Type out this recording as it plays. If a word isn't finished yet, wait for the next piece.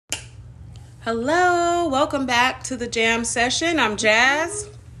Hello, welcome back to the jam session. I'm Jazz.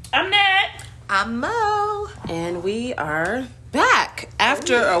 I'm Nat. I'm Mo. And we are back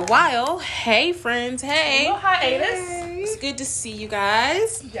after a while. Hey, friends. Hey. Hello, hiatus. It's good to see you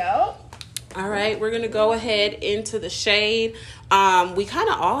guys. Yo. All right, we're going to go ahead into the shade. We kind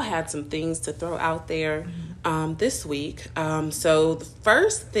of all had some things to throw out there this week. So the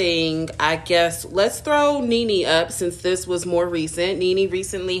first thing, I guess, let's throw Nene up since this was more recent. Nene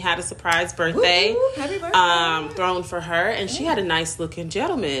recently had a surprise birthday. Woo-hoo, happy birthday. Thrown for her, and she had a nice looking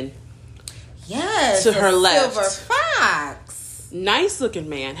gentleman. Yes. To her left. Silver fox. Nice looking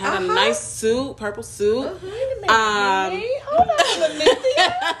man. Had a nice suit, purple suit. Wait a minute, Minnie. Hold on,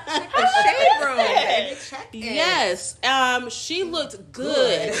 Olivia. The shade room. Baby. Check it. Yes. She looked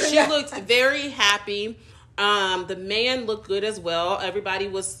good. She looked very happy. The man looked good as well. Everybody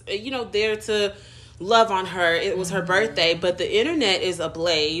was, there to love on her. It was her birthday, but the internet is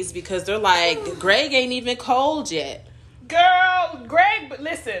ablaze because they're like, Greg ain't even cold yet. Girl, Greg, but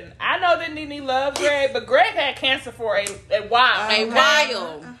listen, I know that Nene loves Greg, but Greg had cancer for a while. A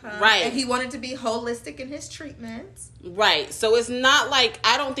while. Right. And he wanted to be holistic in his treatments. Right. So it's not like,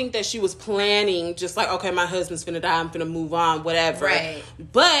 I don't think that she was planning just like, okay, my husband's finna die, I'm finna move on, whatever. Right.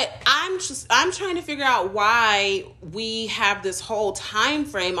 But I'm trying to figure out why we have this whole time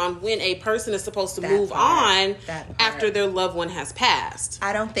frame on when a person is supposed to move on after their loved one has passed.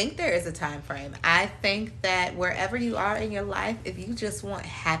 I don't think there is a time frame. I think that wherever you are in your life, if you just want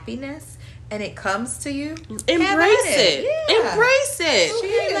happiness and it comes to you, embrace it. Yeah. Embrace it. She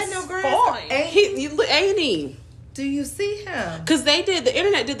ain't let no grass. Ain't he? Do you see him? Because the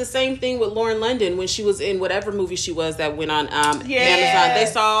internet did the same thing with Lauren London when she was in whatever movie she was that went on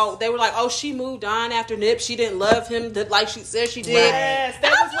Amazon. They were like, oh, she moved on after Nip. She didn't love him like she said she did. Yes,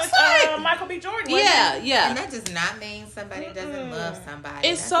 that was with Michael B. Jordan. Yeah. And that does not mean somebody doesn't love somebody.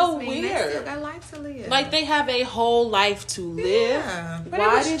 It's that so weird. weird. They still got life to live. Like they have a whole life to live. Yeah.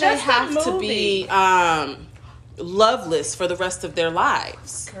 Why do they have to be loveless for the rest of their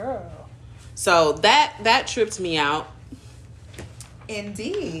lives? Girl. So that tripped me out.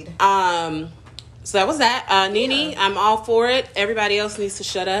 Indeed. So that was that. Nene, I'm all for it. Everybody else needs to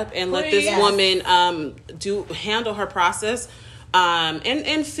shut up and let this woman handle her process.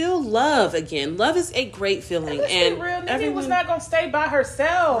 And feel love again. Love is a great feeling. And real Nene was not gonna stay by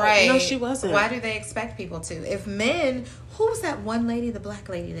herself. Right. No, she wasn't. Why do they expect people to? If men, who was that one lady, the black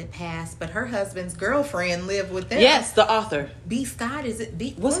lady that passed, but her husband's girlfriend lived with them? Yes, the author. B. Scott, is it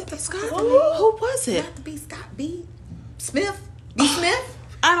B? Was it B. Scott? Who was it? Not the B. Scott. B. Smith? B. Smith?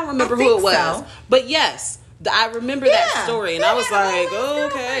 I don't remember who it was. So. But yes, I remember that story. And I was like,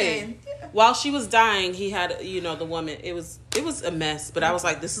 okay. While she was dying, he had, the woman. It was a mess. But I was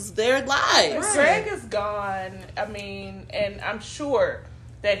like, this is their lives. Greg is gone. I mean, and I'm sure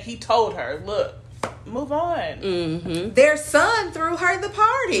that he told her, look, move on. Mm-hmm. Their son threw her the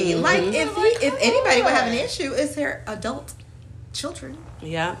party. Mm-hmm. Like, if anybody would have an issue, it's their adult children.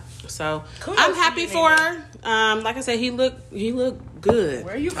 Yeah. So I'm happy for her. Like I said, he looked good.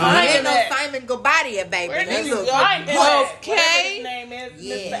 Where you finding that? Simon Gobadia, baby. Where did you find that? Okay. His name is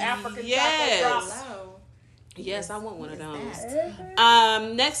Yes. Mr. African Yes. Chocolate Yes, I want one of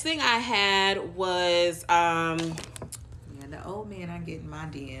those. Next thing I had was the old men I get in my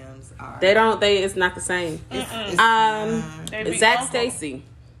DMs are it's not the same. Zach Stacy.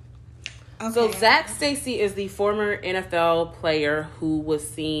 Okay. So Zach Stacy is the former NFL player who was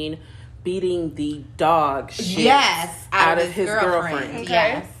seen beating the dog shit out of his girlfriend. Okay.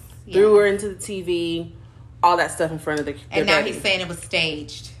 Yes. Threw her into the TV, all that stuff in front of and now he's saying it was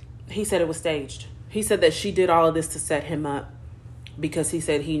staged. He said it was staged. He said that she did all of this to set him up because he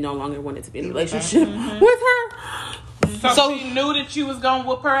said he no longer wanted to be in a relationship with her. So she knew that you was gonna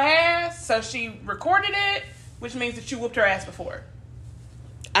whoop her ass, so she recorded it, which means that you whooped her ass before.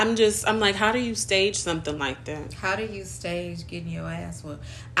 I'm like, how do you stage something like that? How do you stage getting your ass whooped?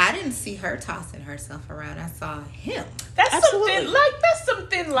 I didn't see her tossing herself around. I saw him. That's some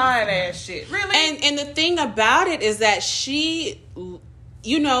thin line ass shit, really. And the thing about it is that she,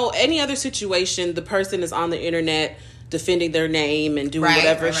 any other situation, the person is on the internet defending their name and doing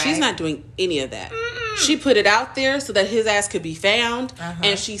whatever. Right. She's not doing any of that. Mm-mm. She put it out there so that his ass could be found,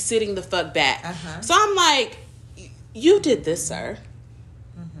 and she's sitting the fuck back. So I'm like, you did this, sir.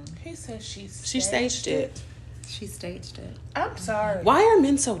 He said she staged it. She staged it. I'm sorry. Why are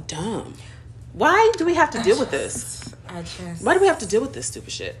men so dumb? Why do we have to deal with this? Why do we have to deal with this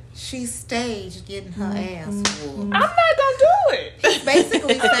stupid shit? She staged getting her ass whooped. I'm not gonna do it. He's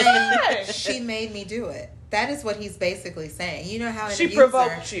basically saying she made me do it. That is what he's basically saying. You know how she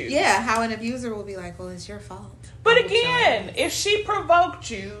provoked you. Yeah, how an abuser will be like, well, it's your fault. But again, if she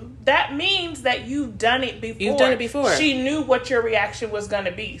provoked you, that means that you've done it before. You've done it before. She knew what your reaction was going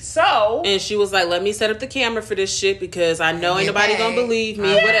to be. So... And she was like, let me set up the camera for this shit because I know ain't nobody going to believe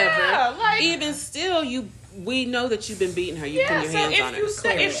me, whatever. Like, even still, we know that you've been beating her. You put your hands on her.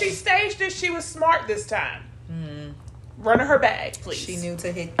 If she staged it, she was smart this time. Run her bag, please. She knew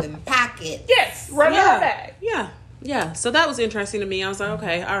to hit them pockets. Yes, run her bag. Yeah, so that was interesting to me. I was like,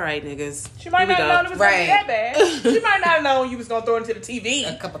 okay, all right, niggas. She might not have known it was going to be that bad. She might not have known you was going to throw it into the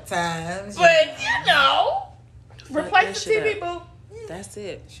TV. A couple times. But, replace the TV, boo. That's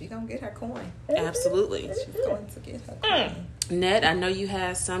it. She going to get her coin. Absolutely. She's going to get her coin. Ned, I know you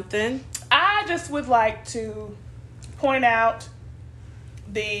had something. I just would like to point out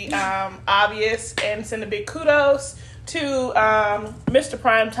the obvious and send a big kudos to Mr.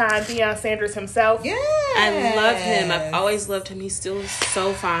 Primetime, Deion Sanders himself. Yeah. I love him. I've always loved him. He's still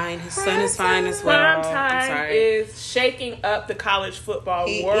so fine. His son is fine as well. Primetime is shaking up the college football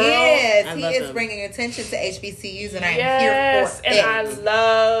world. He is bringing attention to HBCUs, and I'm here for it. And I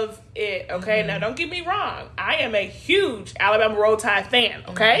love it. Okay, now don't get me wrong. I am a huge Alabama Roll Tide fan.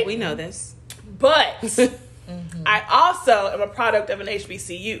 Okay, we know this, but I also am a product of an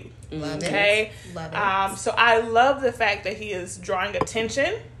HBCU. Love okay, it. Love it. So I love the fact that he is drawing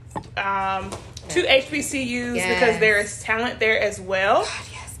attention to HBCUs because there is talent there as well. God,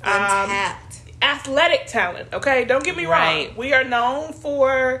 yes, untapped athletic talent. Okay, don't get me wrong. We are known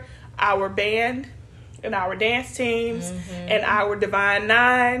for our band and our dance teams and our Divine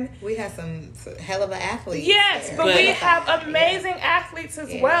Nine. We have some hell of an athletes. Yes, but we have amazing athletes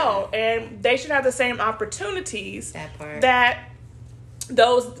as well, and they should have the same opportunities that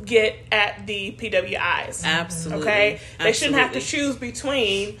those get at the PWIs. Absolutely. Okay? They shouldn't have to choose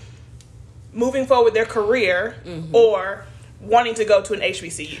between moving forward their career or wanting to go to an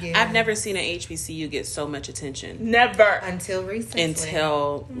HBCU. Yeah. I've never seen an HBCU get so much attention. Never. Until recently.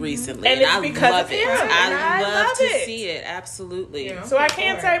 And it's because of him. I love to see it. Absolutely. Yeah. So I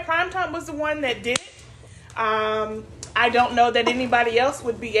can say Primetime was the one that did it. I don't know that anybody else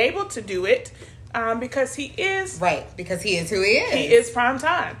would be able to do it. Because he is because he is who he is. He is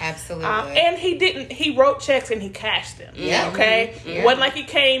Primetime. Absolutely. And he wrote checks and he cashed them. Yeah. Okay. It wasn't like he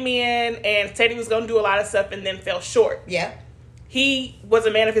came in and said he was going to do a lot of stuff and then fell short. Yeah. He was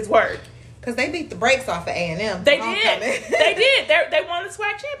a man of his word. Because they beat the brakes off of A&M. They did. They did. They won the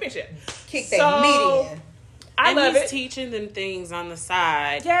SWAC championship. Kick their meat in. I love it. Teaching them things on the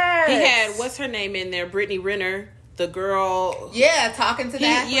side. Yes. He had what's her name in there, Brittany Renner. The girl, talking to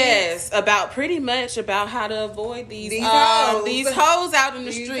that. Yes, about how to avoid these hoes out in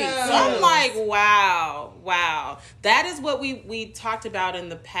the streets. So I'm like, wow. That is what we talked about in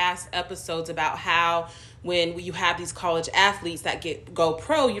the past episodes about how when you have these college athletes that go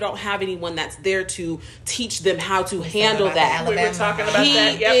pro, you don't have anyone that's there to teach them how to handle that. We were talking about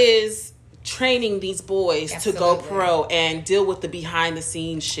that. He is training these boys to go pro and deal with the behind the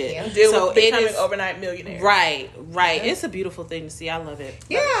scenes shit. Yeah. Deal with becoming overnight millionaires. Right. Yeah. It's a beautiful thing to see. I love it.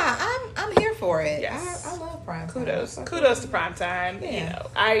 Yeah, I'm here for it. Yes. I love Primetime. Kudos to Primetime. Yeah.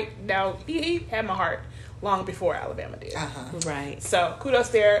 You know, he had my heart long before Alabama did. Right. So kudos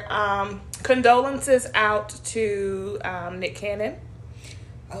there. Condolences out to Nick Cannon.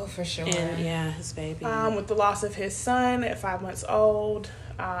 Oh, for sure. And, his baby. With the loss of his son at 5 months old.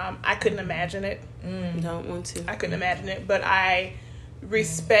 I couldn't imagine it. Don't want to. I couldn't imagine it, but I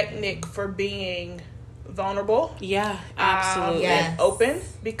respect Nick for being vulnerable. Yeah, absolutely. And open,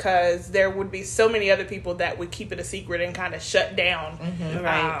 because there would be so many other people that would keep it a secret and kind of shut down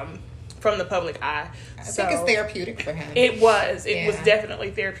from the public eye. I think it's therapeutic for him. It was. It was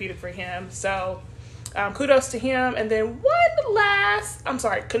definitely therapeutic for him. So kudos to him. And then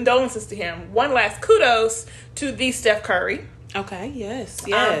condolences to him. One last kudos to the Steph Curry. Okay, yes.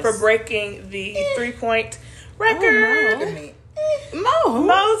 For breaking the 3-point record.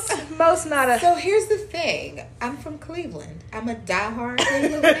 Most not a... So here's the thing. I'm from Cleveland. I'm a diehard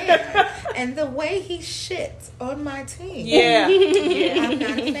Cleveland fan. And the way he shits on my team. Yeah. I'm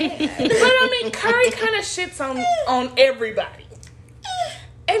not a fan. But I mean, Curry kind of shits on everybody.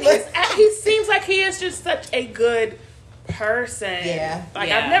 And he seems like he is just such a good person. Yeah.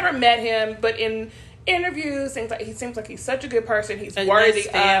 I've never met him, but in interviews, he seems like he's such a good person. He's worthy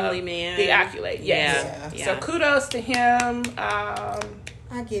of the accolade. Yes. Yeah. So kudos to him.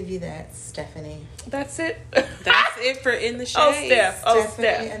 I give you that, Stephanie. That's it. That's it for In the Shade.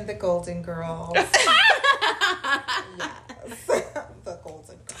 Stephanie and the Golden Girls. Yes. The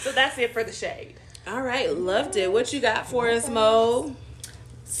Golden Girls. So that's it for the shade. All right. Loved it. What you got for us, Mo?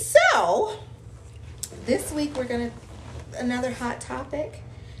 So, this week we're going to another hot topic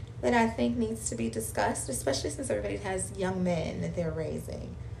that I think needs to be discussed, especially since everybody has young men that they're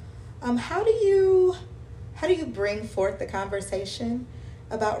raising. How do you bring forth the conversation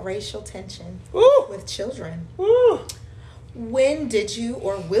about racial tension with children? When did you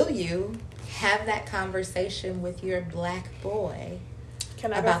or will you have that conversation with your black boy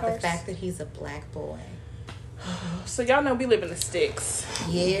about the fact that he's a black boy? So y'all know we live in the sticks.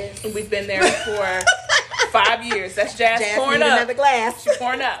 Yes. We've been there for 5 years. That's Jazz pouring up. Another glass. She's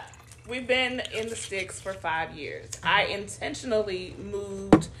pouring up. We've been in the sticks for 5 years. I intentionally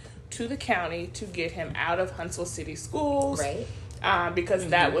moved to the county to get him out of Huntsville City schools. Right. Because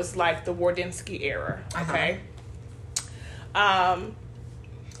that was like the Wardensky era. Okay.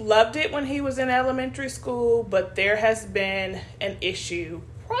 Loved it when he was in elementary school, but there has been an issue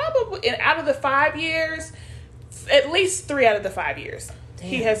probably out of the 5 years, at least 3 out of the 5 years. Damn.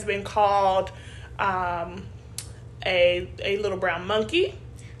 He has been called a little brown monkey.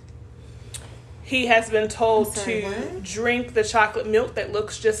 He has been told to drink the chocolate milk that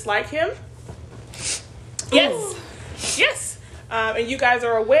looks just like him. Yes. Ooh. Yes. And you guys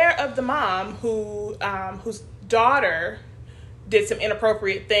are aware of the mom whose daughter did some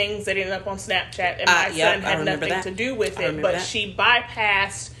inappropriate things that ended up on Snapchat, and my son had nothing to do with it. But she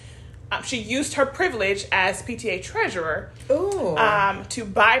bypassed, she used her privilege as PTA treasurer to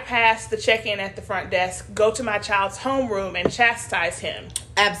bypass the check-in at the front desk, go to my child's homeroom, and chastise him.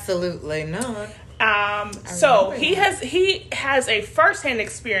 Absolutely not. So he has a first-hand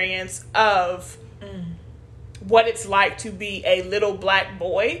experience of what it's like to be a little black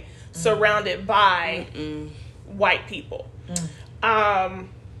boy surrounded by white people.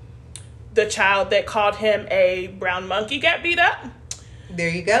 The child that called him a brown monkey got beat up. There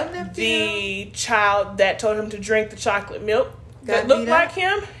you go, nephew. The child that told him to drink the chocolate milk that looked like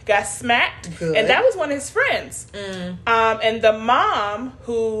him got smacked. Good. And that was one of his friends. And the mom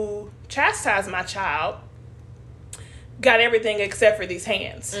who chastised my child got everything except for these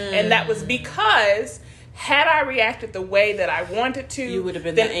hands. And that was because had I reacted the way that I wanted to, you would have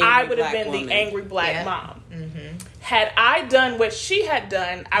been then I would have been the angry black mom. Had I done what she had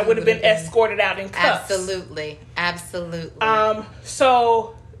done, I would have been escorted out in cuffs. Absolutely.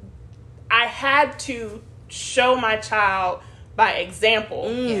 So I had to show my child by example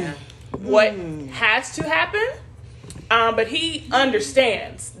what has to happen. But he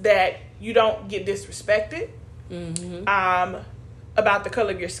understands that you don't get disrespected about the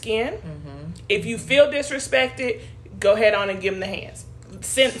color of your skin. If you feel disrespected, go ahead on and give them the hands.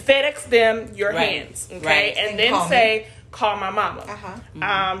 FedEx them your hands, okay? And then call my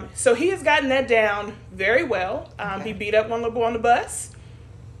mama. So he has gotten that down very well. He beat up one little boy on the bus.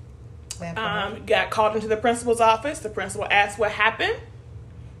 Got called into the principal's office. The principal asked what happened.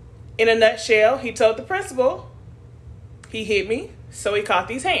 In a nutshell, he told the principal, he hit me, so he caught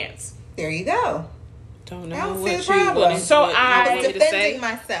these hands. There you go. Don't know I don't what see a problem. I was defending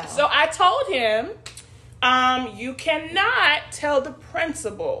myself. So I told him, you cannot tell the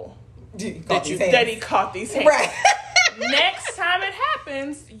principal that he caught these hands. Right. Next time it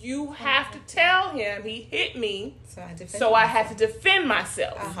happens, you have to tell him he hit me, so I had to defend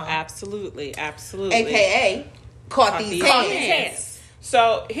myself. Absolutely. AKA, caught these hands.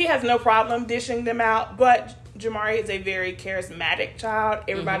 So he has no problem dishing them out, but Jamari is a very charismatic child.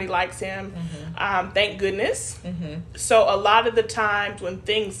 Everybody likes him. Thank goodness. So a lot of the times when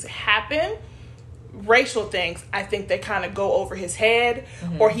things happen, racial things, I think they kind of go over his head,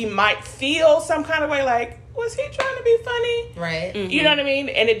 or he might feel some kind of way like, was he trying to be funny? Right. You know what I mean?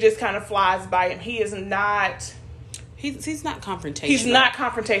 And it just kind of flies by him. He is not... He's not confrontational. He's not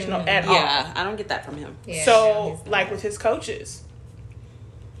confrontational at all. Yeah, I don't get that from him. Yeah, so, like with his coaches,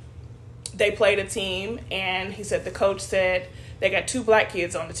 they played a team, and he said the coach said they got 2 black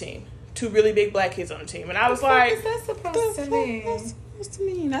kids on the team, 2 really big black kids on the team, and I was like, "What is that supposed to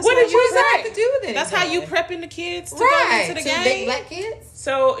mean? That's what did you say? Have to do with it? That's how you prepping the kids to go into the game. 2 big black kids.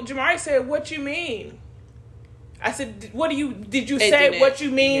 So Jamari said, "What you mean?" I said, did you say what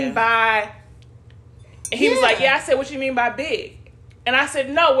you mean by?" And he was like, "Yeah, I said what you mean by big." And I said,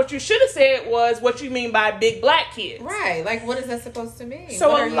 "No, what you should have said was what you mean by big black kids." Right. Like, what is that supposed to mean?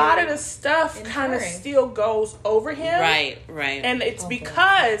 So a lot of the stuff kind of still goes over him. Right. And it's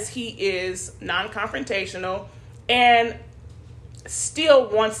because he is non-confrontational and still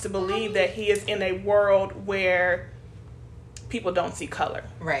wants to believe that he is in a world where people don't see color.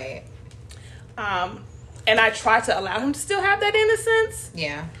 Right. And I try to allow him to still have that innocence.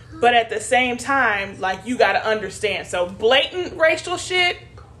 Yeah. But at the same time, like, you got to understand. So blatant racial shit,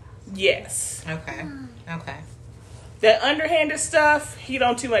 yes. Okay. The underhanded stuff, he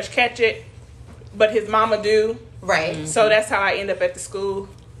don't too much catch it. but his mama do. Right. Mm-hmm. So that's how I end up at the school.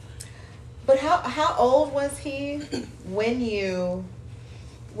 But how old was he when you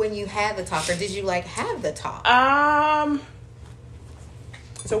had the talk, or did you like have the talk?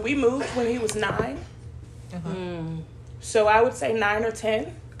 So we moved when he was 9. So I would say 9 or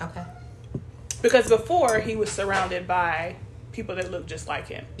 10. Okay. Because before he was surrounded by people that looked just like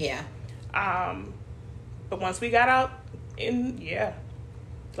him. Yeah. But once we got out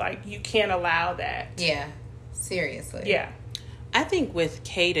like you can't allow that. Yeah. Seriously. Yeah. I think with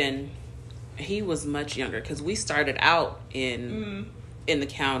Caden, he was much younger because we started out in the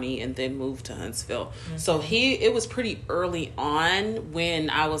county and then moved to Huntsville. Mm-hmm. So it was pretty early on when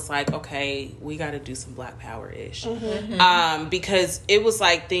I was like, okay, we got to do some Black Power-ish. Mm-hmm. Because it was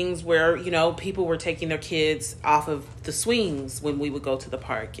like things where, people were taking their kids off of the swings when we would go to the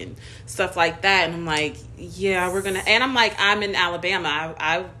park and stuff like that. And I'm like, yeah, we're going to, and I'm like, I'm in Alabama.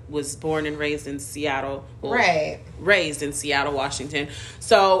 I was born and raised in Seattle. Well, right. Raised in Seattle, Washington.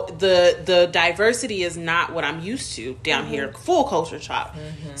 So the diversity is not what I'm used to down here. Full culture shock.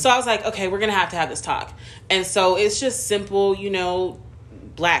 Mm-hmm. So I was like, okay, we're going to have this talk. And so it's just simple,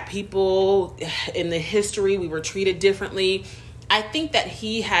 Black people in the history, we were treated differently. I think that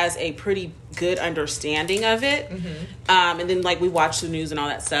he has a pretty good understanding of it. Mm-hmm. And then we watch the news and all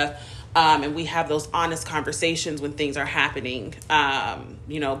that stuff. And we have those honest conversations when things are happening.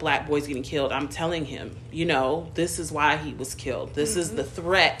 Black boys getting killed. I'm telling him, this is why he was killed. This is the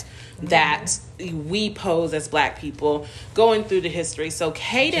threat that we pose as Black people going through the history. So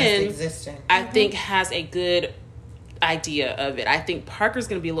Caden, I think, has a good idea of it. I think Parker's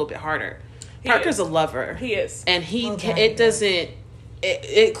going to be a little bit harder. Parker's a lover. He is. And it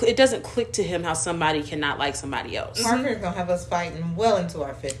doesn't click to him how somebody cannot like somebody else. Parker's gonna have us fighting well into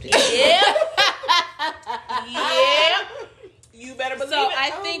our 50s. Yeah. Yeah. You better believe it. I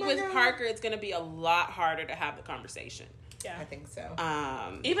think with Parker, it's gonna be a lot harder to have the conversation. Yeah, I think so.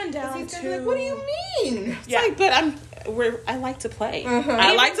 Even down to what do you mean? I like to play.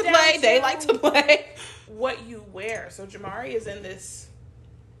 I like to play. They like to play. What you wear. So Jamari is in this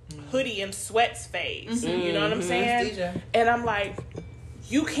hoodie and sweats phase. You know what I'm saying? And I'm like,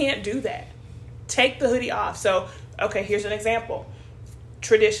 you can't do that. Take the hoodie off. So, okay, here's an example.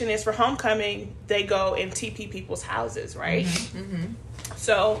 Tradition is for homecoming, they go and TP people's houses, right? Mm-hmm.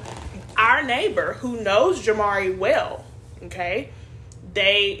 So, our neighbor who knows Jamari well, okay,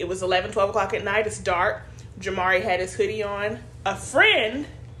 it was 11, 12 o'clock at night, it's dark. Jamari had his hoodie on. A friend,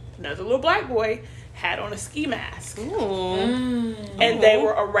 another little Black boy, had on a ski mask. And they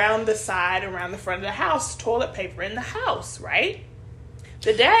were around the front of the house, toilet paper in the house, right?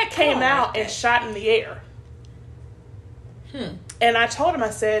 The dad came out and shot in the air. And I told him,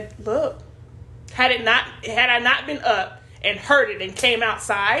 I said, look, had I not been up and heard it and came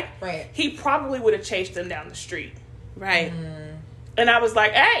outside, right, he probably would have chased them down the street. Right. And I was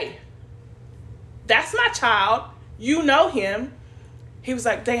like, hey, that's my child. You know him. He was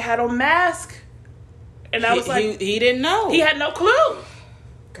like, they had a mask. And I was like, he didn't know. He had no clue.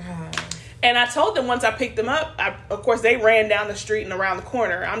 God. And I told them once I picked them up, of course, they ran down the street and around the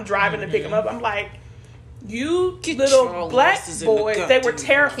corner. I'm driving to pick them up. I'm like, you little Black boys, they were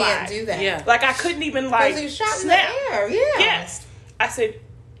terrified. Can't do that. Yeah. Like, I couldn't even, shot snap. In the air. Yeah. Yes. I said,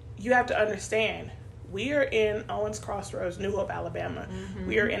 you have to understand, we are in Owens Crossroads, New Hope, Alabama.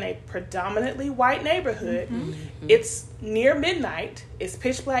 We are in a predominantly white neighborhood. It's near midnight. It's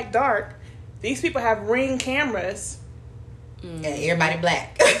pitch black dark. These people have Ring cameras. And everybody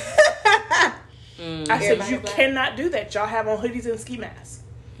Black. I said, you cannot do that. Y'all have on hoodies and ski masks.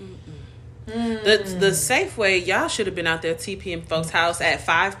 The Safeway, y'all should have been out there TPing folks' house at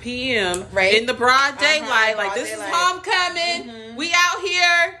 5 p.m. Right. In the broad daylight. This is homecoming. We out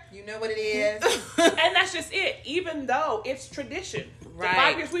here. You know what it is. And that's just it. Even though it's tradition. Right. The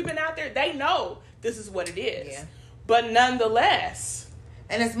 5 years we've been out there, they know this is what it is. Yeah. But nonetheless.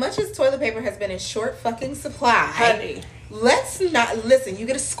 And as much as toilet paper has been in short fucking supply, honey, let's not listen. You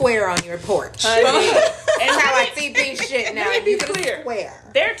get a square on your porch. Honey. And how I TP shit now. Let me be clear.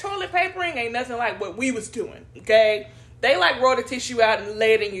 Their toilet papering ain't nothing like what we was doing. Okay, they roll the tissue out and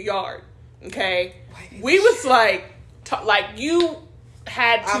lay it in your yard. Okay, we was like you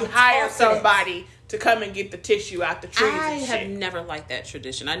had to hire somebody to come and get the tissue out the trees. I have never liked that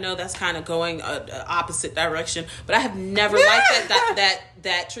tradition. I know that's kind of going opposite direction, but I have never liked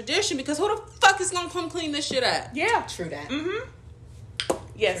that tradition because who the fuck is gonna come clean this shit up? Yeah, true that.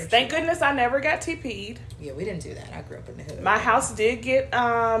 Yes, thank goodness I never got TP'd. Yeah, we didn't do that. I grew up in the hood. My house did get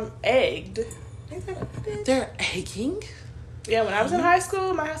egged. They're egging? Yeah, when I was in high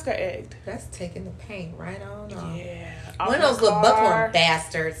school, my house got egged. That's taking the paint right on off. Yeah. One of those little buckhorn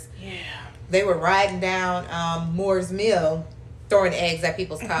bastards. Yeah. they were riding down Moore's Mill, throwing eggs at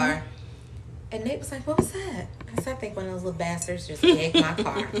people's car. And Nate was like, what was that? I said, I think one of those little bastards just egged my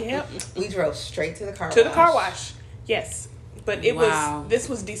car. Yep. We drove straight to the car wash. To the car wash. Yes. But this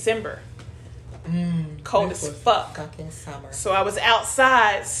was December. Cold as fuck. Fucking summer. So I was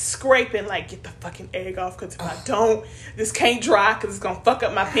outside scraping, like, get the fucking egg off, because if I don't, this can't dry, because it's gonna fuck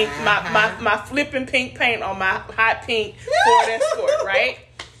up my pink, my flipping pink paint on my hot pink Ford Escort, right?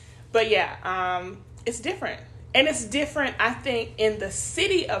 But yeah, it's different. And it's different, I think, in the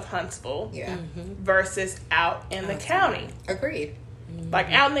city of Huntsville versus out in the county. Agreed.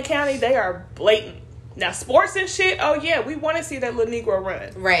 Like, out in the county, they are blatant. Now, sports and shit, oh yeah, we want to see that little Negro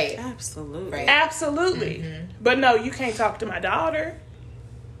run. Right. Absolutely. Right. Absolutely. But no, you can't talk to my daughter.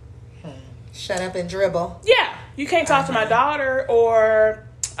 Shut up and dribble. Yeah, you can't talk to my daughter, or,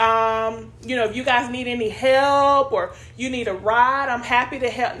 you know, if you guys need any help or you need a ride, I'm happy to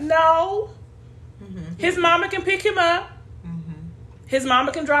help. No. His mama can pick him up. His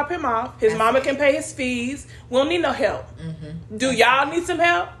mama can drop him off. His mama can pay his fees. We don't need no help. Do y'all need some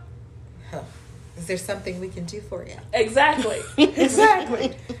help? Is there something we can do for you? Exactly.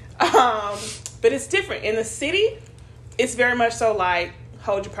 Exactly. But it's different. In the city, it's very much so like,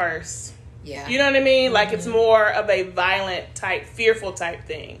 hold your purse. Yeah. You know what I mean? Like, it's more of a violent type, fearful type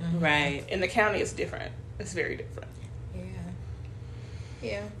thing. Right. In the county, it's different. It's very different.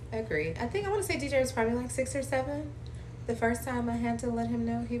 Yeah, agreed. I think I want to say DJ was probably like 6 or 7. The first time I had to let him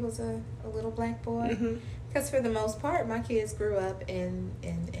know he was a little black boy. Because for the most part, my kids grew up in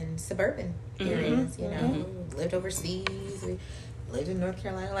suburban areas, you know. We lived overseas. We lived in North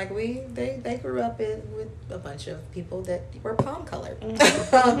Carolina. Like, they grew up with a bunch of people that were palm colored.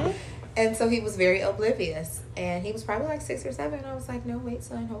 And so he was very oblivious. And he was probably like 6 or 7. I was like, no, wait,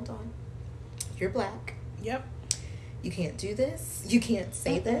 son, hold on. You're black. Yep. You can't do this. You can't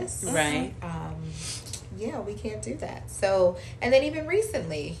say this. Right. Yeah, we can't do that. So, and then even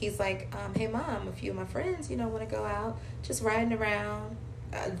recently, he's like, hey, Mom, a few of my friends, you know, want to go out, just riding around.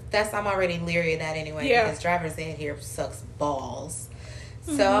 I'm already leery of that anyway, because driver's ed here sucks balls.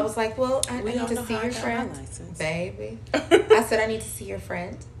 So I was like, well, I need to see your friend. Baby. I said, I need to see your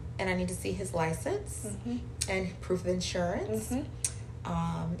friend, and I need to see his license and proof of insurance.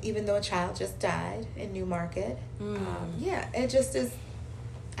 Even though a child just died in Newmarket. Yeah, it just is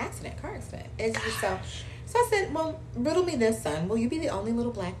car accident. It's just so I said, well, riddle me this, son. Will you be the only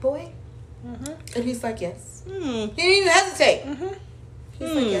little black boy? And he's like, yes. He didn't even hesitate.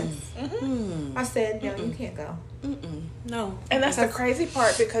 He's like, yes. I said, no, you can't go. No. And that's the crazy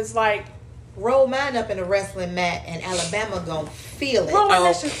part, because, like, roll mine up in a wrestling mat and Alabama gonna feel it.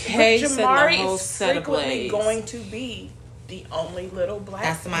 Okay, Jamari is frequently going to be the only little black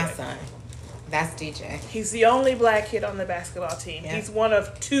That's my kid. son. That's DJ. He's the only black kid on the basketball team. Yeah. He's one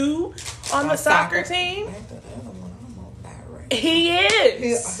of 2 on the soccer team. He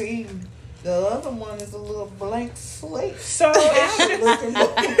is. The other one is a little blank slate. So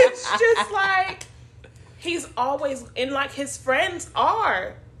it's just like, he's always, and like, his friends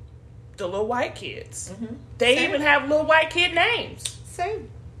are the little white kids. They even have little white kid names. Same.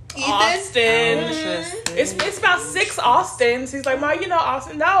 Austin. It's about 6 Austins. He's like, Ma, you know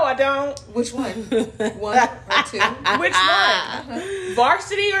Austin? No, I don't. Which one? 1 or 2? Which one?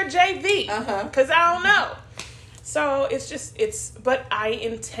 Varsity or JV? Because I don't know. So but I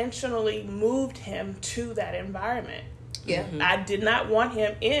intentionally moved him to that environment. Yeah. I did not want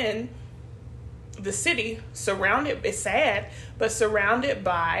him in the city, it's sad, but surrounded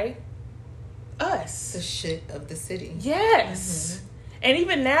by us. The shit of the city. Yes. And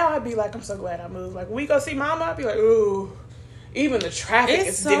even now, I'd be like, I'm so glad I moved. Like, when we go see Mama, I'd be like, ooh, even the traffic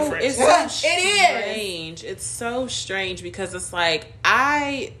is different. It's so strange. It's so strange, because it's like,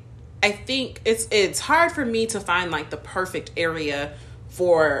 I think it's hard for me to find, like, the perfect area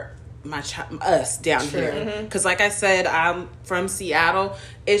for us down here. Because, like I said, I'm from Seattle.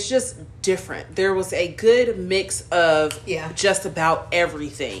 It's just different. There was a good mix of just about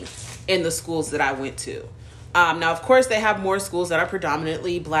everything in the schools that I went to. Now, of course, they have more schools that are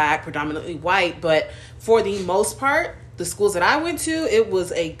predominantly black, predominantly white, but for the most part, the schools that I went to, it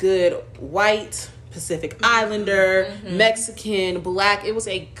was a good white, Pacific Islander, Mexican, black. It was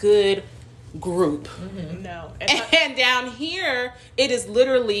a good group. No. And down here, it is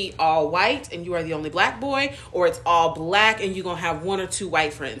literally all white and you are the only black boy, or it's all black and you're going to have 1 or 2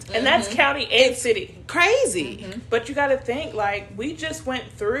 white friends. And that's county and city. Crazy. But you got to think, like, we just went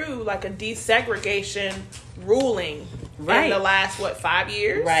through, like, a desegregation ruling in the last, 5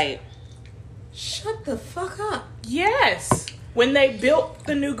 years? Right. Shut the fuck up. Yes. When they built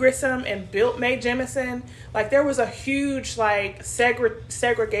the new Grissom and built Mae Jemison, like, there was a huge, like,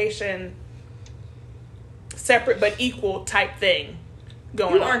 segregation separate but equal type thing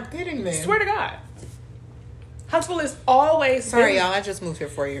going on. You aren't kidding me. Swear to God. Huntsville is always... Sorry, y'all. I just moved here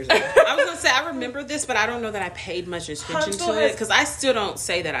 4 years ago. I was going to say, I remember this, but I don't know that I paid much attention to it. Because I still don't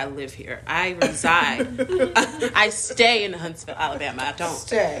say that I live here. I reside. I stay in Huntsville, Alabama. I don't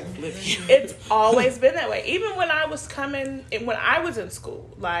live here. It's always been that way. Even when I was in school.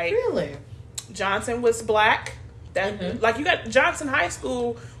 Like, really? Johnson was black. Like, you got... Johnson High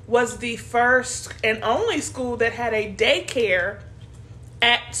School was the first and only school that had a daycare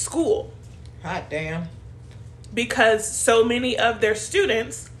at school. Hot damn. Because so many of their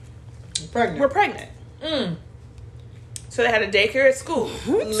students were pregnant. So they had a daycare at school.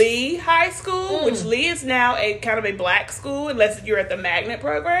 Lee High School, which Lee is now a kind of a black school, unless you're at the magnet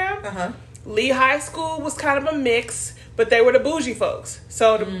program. Lee High School was kind of a mix, but they were the bougie folks.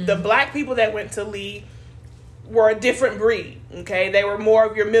 So the black people that went to Lee were a different breed. Okay, they were more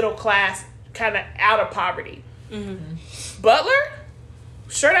of your middle class, kind of out of poverty. Butler,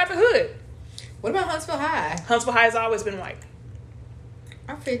 straight out the hood. What about Huntsville High? Huntsville High has always been white.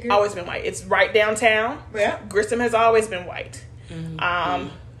 I figured. Always been white. It's right downtown. Yeah. Grissom has always been white.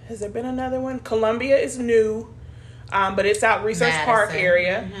 Has there been another one? Columbia is new, but it's out Research Park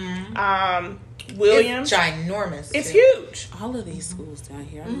area. Williams. It's ginormous. It's huge. All of these schools down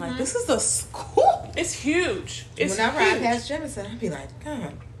here. I'm like, this is a school. It's huge. It's When I ride past Jemison, I'd be like,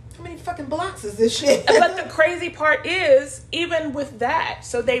 God, how many fucking blocks is this shit? But the crazy part is, even with that,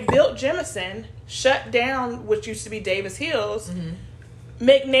 so they built Jemison, shut down what used to be Davis Hills.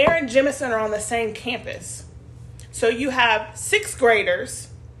 McNair and Jemison are on the same campus. So you have sixth graders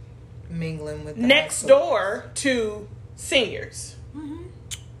mingling with the next door to seniors.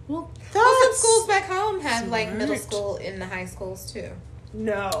 Well, some schools back home have like middle school in the high schools too.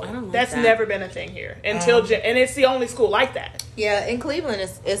 No, I don't like that's that. never been a thing here until and it's the only school like that. Yeah, in Cleveland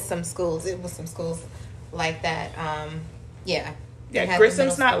is some schools. It was some schools like that. Yeah,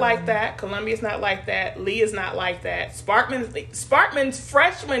 Grissom's not like that. Columbia's not like that. Lee is not like that. Sparkman's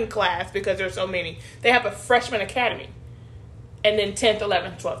freshman class, because there's so many, they have a freshman academy, and then 10th,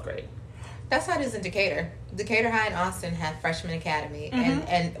 11th, 12th grade. That's how it is in Decatur. Decatur High and Austin have freshman academy,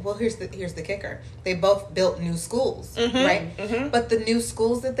 and well, here's the kicker: they both built new schools, right? But the new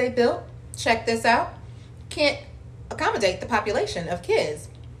schools that they built, check this out, can't accommodate the population of kids,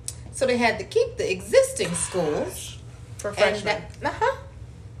 so they had to keep the existing schools for freshmen.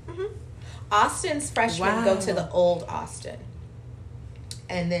 Austin's freshmen go to the old Austin,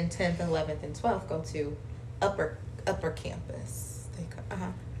 and then 10th, 11th, and 12th go to upper campus.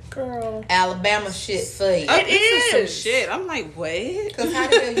 Girl, Alabama shit for you. It is some shit. I'm like, what? Because how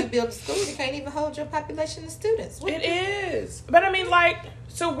the hell you build a school you can't even hold your population of students? It is. But I mean, like,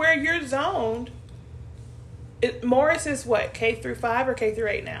 so where you're zoned, Morris is what, K through 5 or K through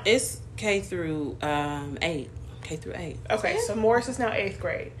 8 now? It's K through 8. K through 8. Okay, so Morris is now 8th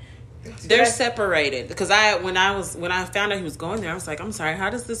grade. They're separated because when I found out he was going there, I was like, I'm sorry, how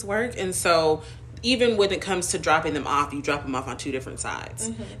does this work? And so even when it comes to dropping them off, you drop them off on 2 different sides,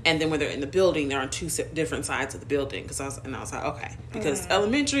 and then when they're in the building, they're on 2 different sides of the building. I was like, okay, because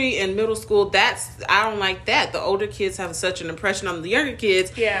elementary and middle school, I don't like that. The older kids have such an impression on the younger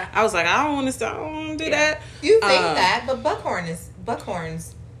kids. Yeah, I was like, I don't want to do that. You think that, but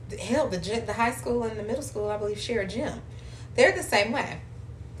Buckhorn's hell, the high school and the middle school, I believe, share a gym. They're the same way.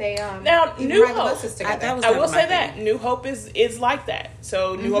 They now New Hope. I will say that New Hope is like that.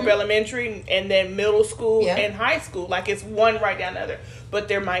 So New Hope Elementary and then middle school and high school, like it's one right down the other. But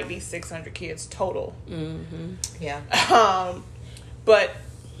there might be 600 kids total. Yeah. But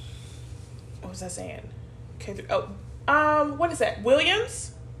what was I saying? What is that?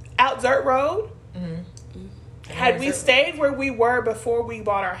 Williams, out Zert Road. Had we stayed where we were before we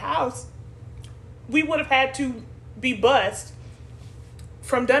bought our house, we would have had to be bused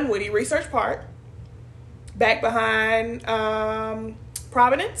from Dunwoody, Research Park, back behind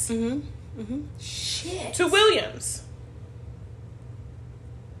Providence, Shit. to Williams.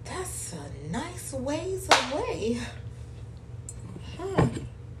 That's a nice ways away.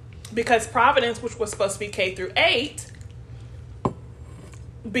 Because Providence, which was supposed to be K through 8,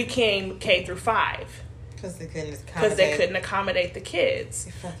 became K through 5. Because they couldn't accommodate the kids.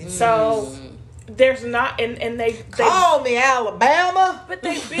 So there's not, and they call me Alabama, but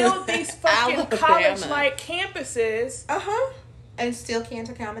they build these fucking college-like campuses, and still can't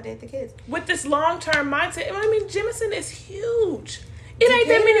accommodate the kids with this long-term mindset. I mean, Jemison is huge. It ain't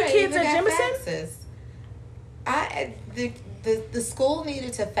that many kids at Jemison. The school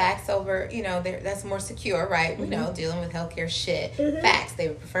needed to fax over. That's more secure, right? We know dealing with healthcare shit. Fax. They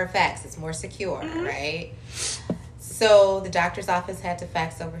would prefer fax. It's more secure, right? So the doctor's office had to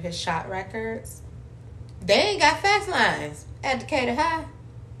fax over his shot records. They ain't got fax lines at Decatur High.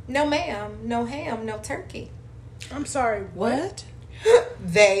 No ma'am, no ham, no turkey. I'm sorry, what?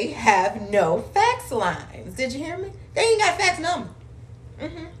 They have no fax lines. Did you hear me? They ain't got a fax number.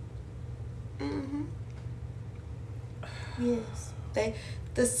 Yes.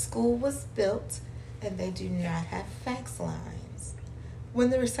 The school was built and they do not have fax lines. When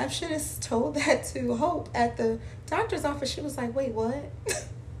the receptionist told that to Hope at the doctor's office, she was like, wait, what?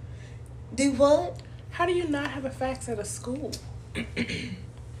 Do what? How do you not have a fax at a school?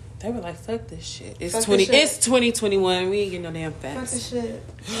 They were like, fuck this shit. It's 2021. We ain't getting no damn fax. Fuck this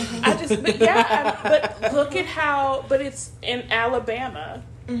shit. But look at how, but it's in Alabama.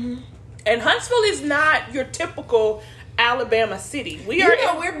 Mm-hmm. And Huntsville is not your typical Alabama city.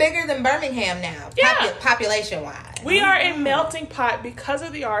 We're bigger than Birmingham now. Yeah. Population wise. We are a melting pot because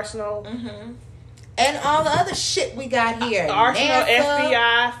of the Arsenal. Mm-hmm. And all the other shit we got here. The Arsenal, NASA,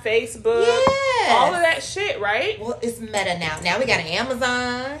 FBI, Facebook. Yes. All of that shit, right? Well, it's meta now. Now we got an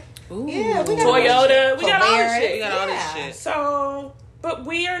Amazon. Ooh. Yeah, we got Toyota. We got all this shit. We got all this shit. So, but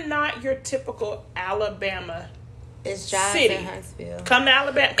we are not your typical Alabama It's Giants city. in Huntsville. Come to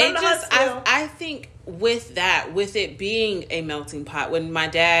Alabama. Come to Huntsville. I think with it being a melting pot, when my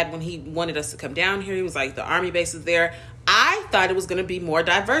dad, when he wanted us to come down here, he was like, the Army base is there. I thought it was going to be more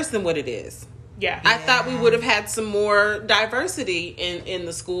diverse than what it is. Yeah. I thought we would have had some more diversity in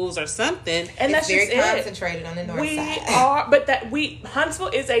the schools or something. And that's very concentrated on the north side. Huntsville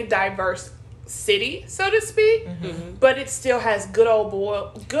is a diverse city, so to speak, but it still has good old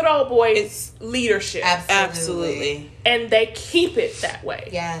boy leadership. Absolutely. And they keep it that way.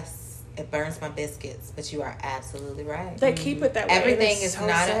 Yes. It burns my biscuits, but you are absolutely right. They keep it that way. Everything is so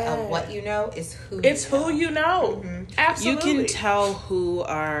not a what you know, it's who you know. It's who you know. Mm-hmm. Absolutely. You can tell who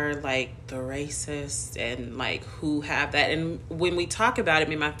are like the racists and like who have that. And when we talk about it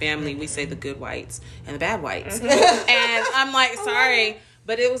in my family, we say the good whites and the bad whites. And I'm like, sorry.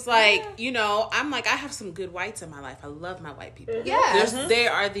 But it was like, I'm like, I have some good whites in my life. I love my white people. Yeah. They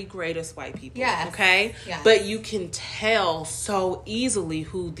are the greatest white people. Yeah. Okay? Yeah. But you can tell so easily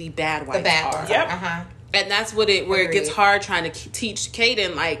who the bad whites are. Yep. Uh-huh. And that's where it gets hard trying to teach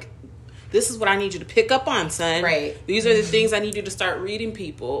Kaden, like, this is what I need you to pick up on, son. Right. These are the things I need you to start reading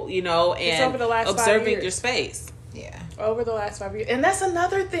people, and over the last observing your space. Yeah. Over the last 5 years. And that's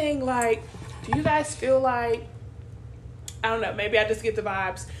another thing, like, do you guys feel like, I don't know, maybe I just get the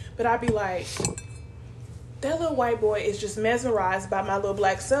vibes, but I'd be like, that little white boy is just mesmerized by my little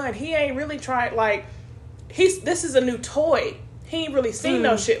black son. He ain't really trying, like, this is a new toy. He ain't really seen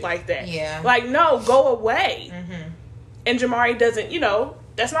no shit like that. Yeah. Like, no, go away. Mm-hmm. And Jamari doesn't,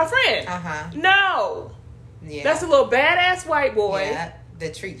 that's my friend. Uh-huh. No. Yeah. That's a little badass white boy. Yeah.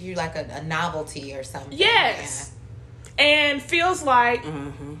 That treat you like a novelty or something. Yes. Yeah. And feels like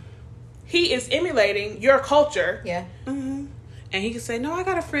he is emulating your culture. Yeah. Mm-hmm. And he can say, no, I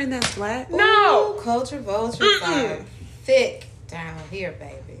got a friend that's black. No. Ooh, culture vultures are thick down here,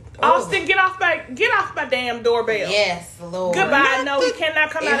 baby. Ooh. Austin, get off my damn doorbell. Yes, Lord. Goodbye. No, he cannot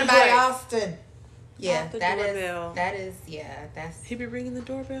come out and play. Austin. Yeah, doorbell. That's. He be ringing the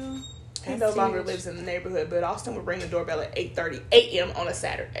doorbell. He no longer lives in the neighborhood, but Austin would ring the doorbell at 8:30 a.m. on a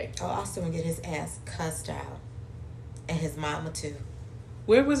Saturday. Oh, Austin would get his ass cussed out. And his mama, too.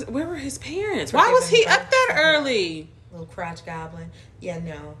 Where were his parents? Why was he up that early? Little crotch goblin. Yeah,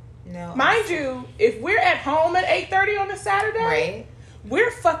 no. Mind you, if we're at home at 8:30 on a Saturday, right,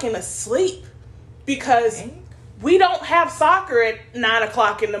 we're fucking asleep because we don't have soccer at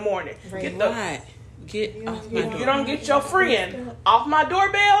 9:00 in the morning. Right. Get off my door. You don't get your friend off my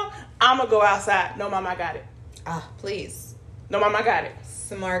doorbell, I'm gonna go outside. No, mama, I got it. Please. No, mama, I got it.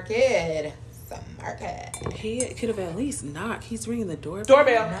 Smart kid. He could have at least knocked. He's ringing the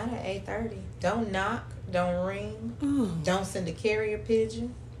doorbell. Not at 8:30. Don't knock. Don't ring. Don't send a carrier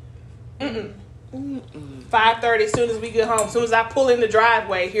pigeon. 5:30. As soon as we get home, as soon as I pull in the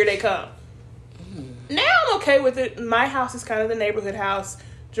driveway, here they come. Now I'm okay with it. My house is kind of the neighborhood house.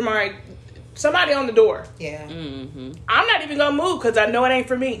 Jamari, somebody on the door. Yeah. Mm-hmm. I'm not even gonna move because I know it ain't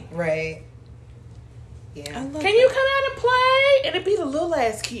for me. Right. Yeah. Can you come out and play? And it be the little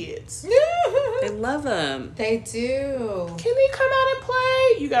ass kids. They love them. They do. Can they come out and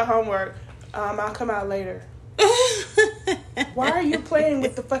play? You got homework. I'll come out later. Why are you playing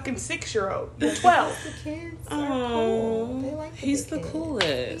with the fucking 6-year-old? You're 12. The kids are cool. They like He's the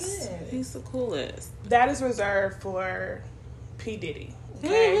coolest. Yeah. He's the coolest. That is reserved for P. Diddy.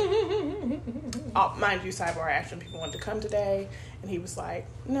 Okay. Mind you, Cyber asked him people wanted to come today, and he was like,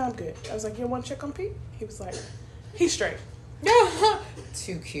 "No, I'm good." I was like, "You want to check on Pete?" He was like, "He's straight."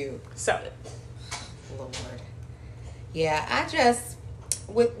 Too cute. So, Lord. Yeah, I just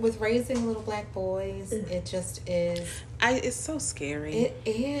with raising little black boys, it just is. It's so scary. It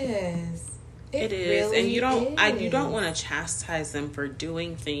is. It is, really, and you don't want to chastise them for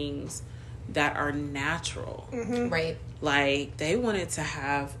doing things that are natural, right? Like they wanted to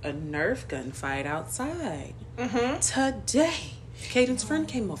have a Nerf gun fight outside today. Caden's friend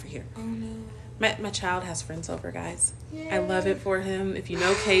came over here. Oh no. My child has friends over, guys. Yay. I love it for him. If you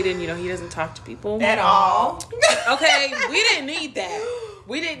know Caden, you know he doesn't talk to people at all. Okay, we didn't need that.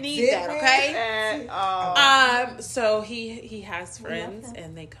 We didn't need that, okay? At all. So he has friends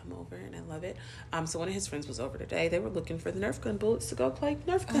and they come over and I love it. So one of his friends was over today. They were looking for the Nerf gun bullets to go play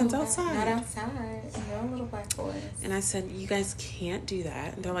Nerf guns outside. Not outside. No little black boys. And I said, you guys can't do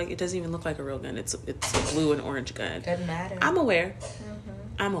that. And they're like, it doesn't even look like a real gun. It's a blue and orange gun. Doesn't matter. I'm aware.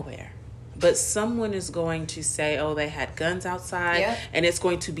 I'm aware. But someone is going to say, oh, they had guns outside, and it's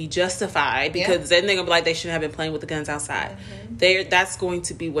going to be justified because then they're going to be like, they shouldn't have been playing with the guns outside. That's going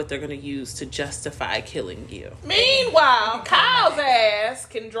to be what they're going to use to justify killing you. Meanwhile, Kyle's ass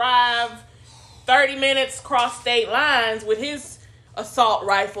can drive 30 minutes across state lines with his assault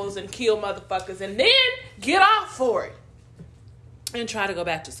rifles and kill motherfuckers and then get off for it. And try to go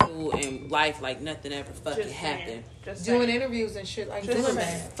back to school and life like nothing ever fucking happened. Just doing interviews and shit like doing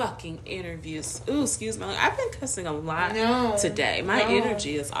fucking interviews. Ooh, excuse me. I've been cussing a lot today. My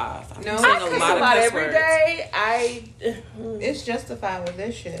energy is off. I'm saying a lot every day. It's justified with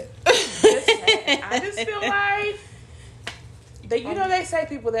this shit. I just feel like that. They say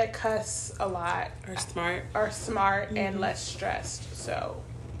people that cuss a lot are smart and less stressed. So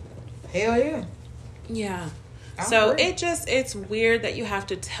hell yeah. Yeah. So it's weird that you have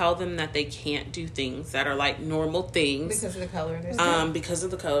to tell them that they can't do things that are like normal things because of the color of their skin. Because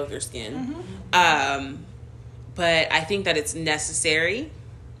of the color of their skin. But I think that it's necessary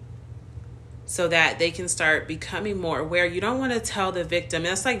so that they can start becoming more aware. You don't want to tell the victim.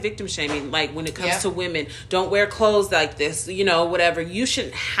 It's like victim shaming. Like when it comes to women, don't wear clothes like this, whatever. You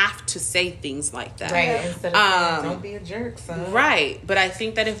shouldn't have to say things like that. Right. Instead of saying, don't be a jerk, son. Right. But I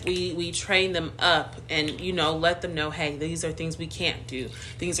think that if we train them up and, let them know, hey, these are things we can't do.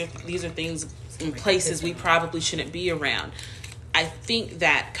 These are things in places we probably shouldn't be around. I think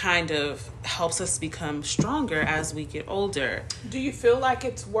that kind of helps us become stronger as we get older. Do you feel like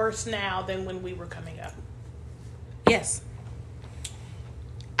it's worse now than when we were coming up? Yes.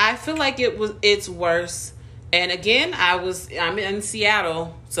 I feel like it's worse. And again, I'm in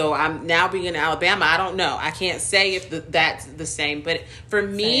Seattle, so I'm now being in Alabama. I don't know. I can't say if that's the same. But for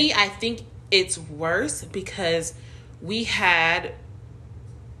me, I think it's worse because we had...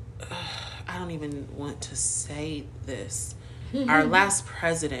 I don't even want to say this. Our last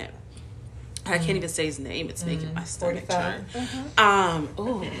president, I can't even say his name. It's making my stomach turn. Y'all,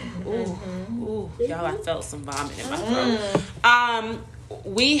 I felt some vomit in my throat.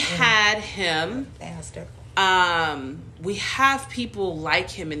 We had him. Bastard. We have people like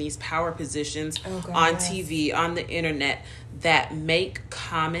him in these power positions on TV, on the internet, that make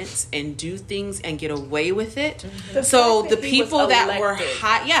comments and do things and get away with it. So the people that were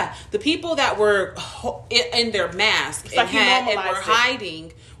the people that were in their mask and were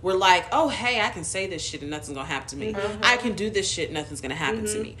hiding were like, oh, hey, I can say this shit and nothing's gonna happen to me. I can do this shit and nothing's gonna happen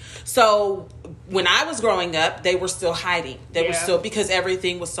to me. So when I was growing up, they were still hiding. They were still, because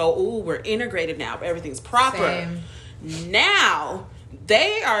everything was so, we're integrated now. Everything's proper. Same. Now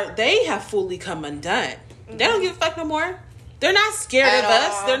they have fully come undone. They don't give a fuck no more. They're not scared of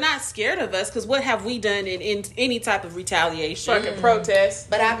us. They're not scared of us because what have we done in any type of retaliation? Fucking protest.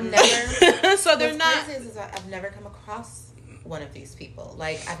 But I've never. So they're not. I've never come across one of these people.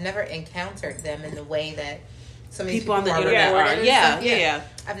 Like I've never encountered them in the way that some of these people on the internet are. Yeah.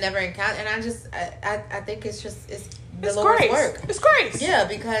 I've never encountered, and I think it's the Lord's work. It's grace. Yeah,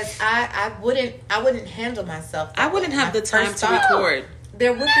 because I wouldn't handle myself. I wouldn't have the time to record.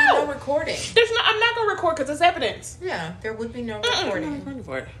 There would be no recording. I'm not going to record because it's evidence. Yeah, there would be no recording.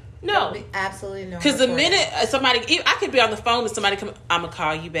 No. There would be absolutely no recording. Because the minute I could be on the phone and somebody come, I'm going to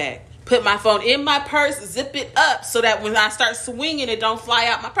call you back. Put my phone in my purse, zip it up so that when I start swinging, it don't fly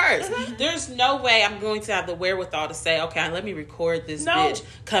out my purse. There's no way I'm going to have the wherewithal to say, okay, let me record this bitch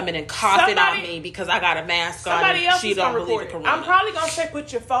coming and coughing on me because I got a mask on and she don't believe in corona. I'm probably going to check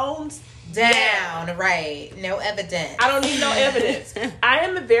with your phones down, right? No evidence. I don't need no evidence.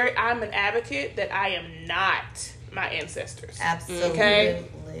 I'm an advocate that I am not my ancestors. Absolutely. Okay?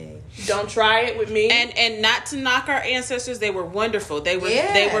 Don't try it with me. And not to knock our ancestors, they were wonderful. They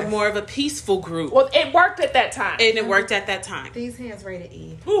were more of a peaceful group. Well, it worked at that time. And it worked at that time. These hands rated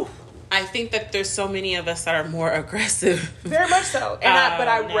E. Whew. I think that there's so many of us that are more aggressive. Very much so. And but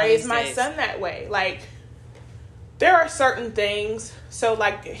I raised my son that way. Like, there are certain things. So,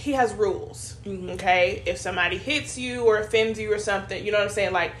 like, he has rules. Okay? If somebody hits you or offends you or something, you know what I'm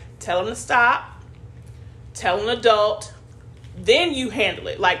saying? Like, tell them to stop. Tell an adult. Then you handle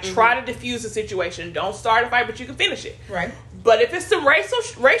it. Like, try to diffuse the situation. Don't start a fight, but you can finish it. Right. But if it's some racial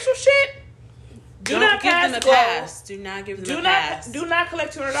shit, do not give them a pass. Do not give them a pass. Do not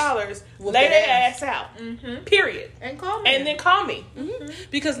collect $200. Lay their ass out. Period. And call me. And then call me.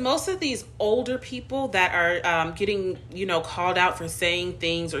 Because most of these older people that are getting, called out for saying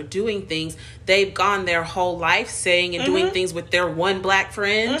things or doing things, they've gone their whole life saying and doing things with their one black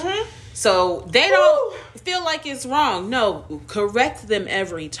friend. So they don't feel like it's wrong. No, correct them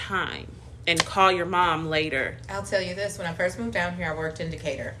every time. And call your mom later. I'll tell you this. When I first moved down here, I worked in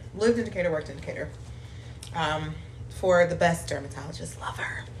Decatur. Lived in Decatur, worked in Decatur. For the best dermatologist. Love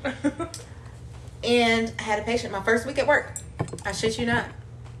her. And I had a patient my first week at work. I shit you not.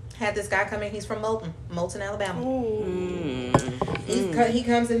 Had this guy come in. He's from Moulton, Alabama. He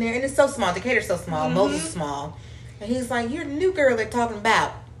comes in there. And it's so small. Decatur's so small. Moulton's small. And he's like, you're the new girl they're talking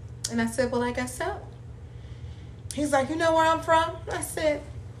about. And I said, well, I guess so. He's like, you know where I'm from? I said...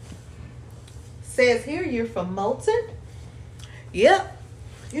 Says here you're from Moulton? Yep.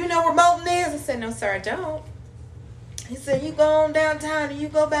 You know where Moulton is? I said, no, sir, I don't. He said, you go on downtown and you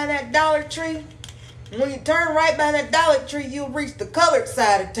go by that Dollar Tree. And when you turn right by that Dollar Tree, you'll reach the colored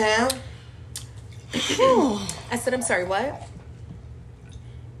side of town. I said, I'm sorry, what?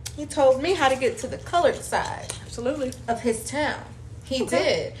 He told me how to get to the colored side. Absolutely. Of his town. He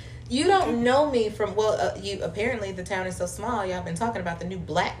did. You don't know me from, you apparently the town is so small. Y'all been talking about the new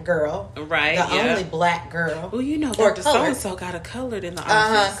black girl. Right, The only black girl. Well, Dr. So-and-so got a colored in the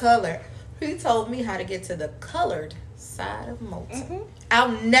office. Colored. He told me how to get to the colored side of Moulton.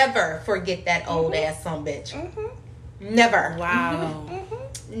 I'll never forget that old ass son bitch. Never. Wow.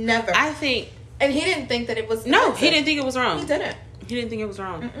 Never. I think. And he didn't think that it was. No, he didn't think it was wrong. He didn't. He didn't think it was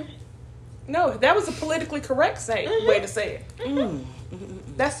wrong. No, that was a politically correct way to say it.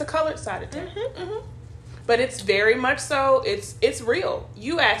 That's the colored side of town. But it's very much so. It's real.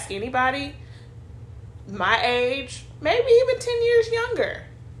 You ask anybody my age, maybe even 10 years younger,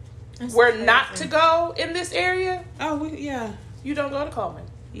 where not to go in this area. Oh, yeah. You don't go to Coleman.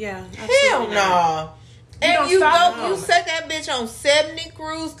 Yeah. Hell no. And you set that bitch on 70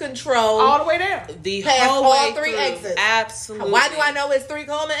 cruise control all the way down. The past whole all way 3 through. exits. Absolutely. Why do I know it's 3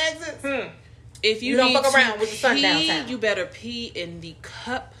 Coleman exits? If you don't need fuck around to with the sun pee, downtown. you better pee in the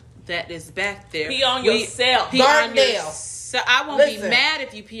cup that is back there. Pee on yourself. Pee on Gardendale. yourself. I won't be mad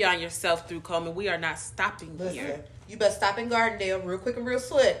if you pee on yourself through Coleman. We are not stopping here. You better stop in Gardendale real quick and real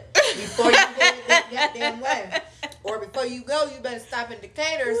slick before you go that goddamn way. Or before you go, you better stop in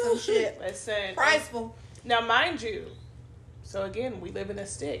Decatur or some shit. Listen. Priceful. Now, mind you, so again, we live in the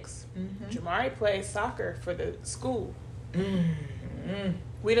sticks. Jamari plays soccer for the school.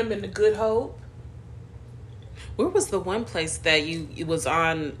 We done been to Good Hope. Where was the one place that it was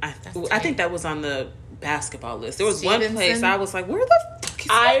on? I think that was on the basketball list. There was one place I was like, where the fuck is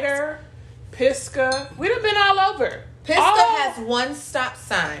Eider, Pisgah. We done been all over. Pisgah has one stop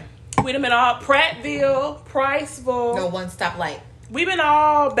sign. We done been all Prattville, Priceville. No one stop light. We've been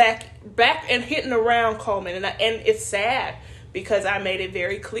all back and hitting around Coleman, and it's sad because I made it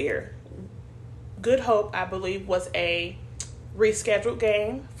very clear. Good Hope, I believe, was a rescheduled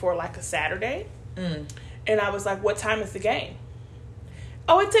game for like a Saturday. And I was like, what time is the game?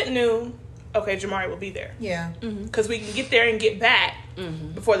 Oh, it's at noon. Okay, Jamari will be there. Yeah. Because we can get there and get back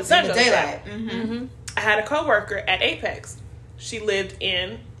before the sun goes daylight. down. I had a coworker at Apex. She lived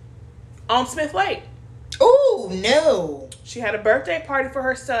on Smith Lake. Oh, no. She had a birthday party for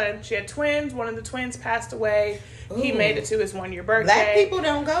her son. She had twins. One of the twins passed away. Ooh. He made it to his 1-year birthday. Black people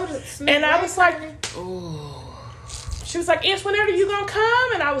don't go to Smith And Lake, I was like, ooh. She was like, Antoinette, are you going to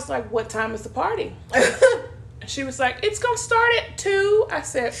come? And I was like, what time is the party? She was like, it's going to start at 2. I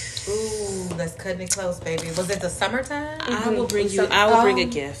said, ooh, that's cutting it close, baby. Was it the summertime? I will bring a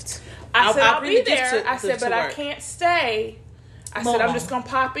gift. I said, I'll be there. I said, but I can't stay. I said, I'm just going to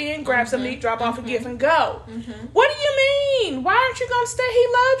pop in, grab some meat, drop off a gift, and go. What do you mean? Why aren't you going to stay? He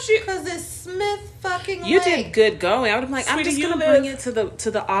loves you. Because it's Smith fucking You Lake. did good going. I was like, I'm just going to bring it to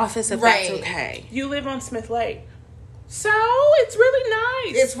the office if that's okay. You live on Smith Lake. So, it's really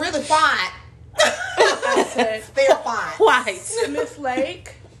nice. It's really fine. I said, they're fine. White. Smith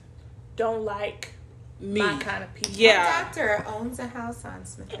Lake don't like me. My kind of people. Yeah. My doctor owns a house on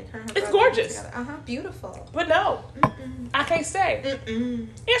Smith Lake. It's gorgeous. Beautiful. But no, I can't stay. Antoinette,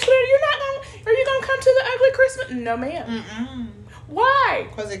 are you gonna come to the ugly Christmas? No, ma'am. Why?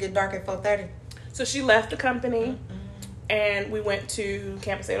 Because it get dark at 4:30. So she left the company, and we went to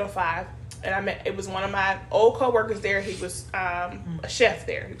Campus 805. and it was one of my old coworkers there. He was a chef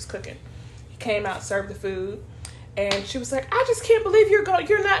there. He was cooking. He came out, served the food, and she was like, "I just can't believe you're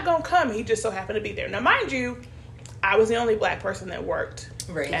not gonna come." He just so happened to be there. Now, mind you, I was the only black person that worked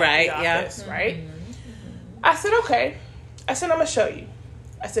at the office, right? I said, "Okay." I said, "I'm gonna show you."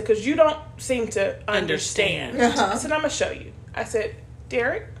 I said, "Because you don't seem to understand." I said, "I'm gonna show you." I said,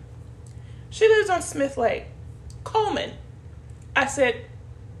 "Derek, she lives on Smith Lake, Coleman." I said,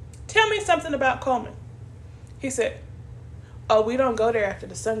 "Tell me something about Coleman." He said, "Oh, we don't go there after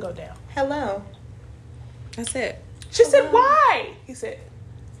the sun go down." Hello. That's it. She said, "Why?" He said,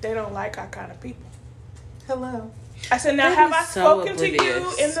 "They don't like our kind of people." Hello. I said, "Now, That have is I so spoken to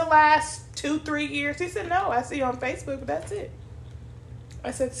oblivious. you in the last 2-3 years?" He said, "No, I see you on Facebook, but that's it." I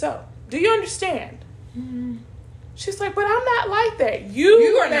said, "So, do you understand?" She's like, "But I'm not like that.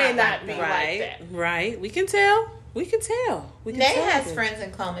 You may not be like that." Right. We can tell. Nay has friends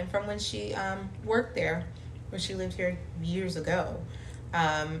in common from when she worked there, when she lived here years ago.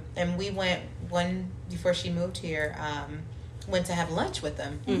 And we went before she moved here, went to have lunch with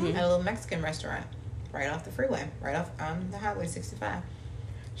them at a little Mexican restaurant right off the freeway, right off the highway 65.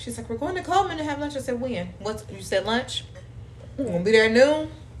 She's like, "We're going to Coleman to have lunch." I said, "When?" You said lunch? We're going to be there at noon.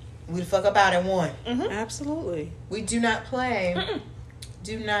 We the fuck up out at 1. Absolutely. We do not play.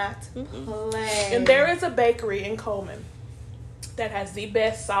 Do not play. And there is a bakery in Coleman that has the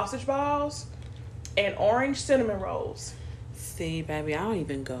best sausage balls and orange cinnamon rolls. See, baby, I don't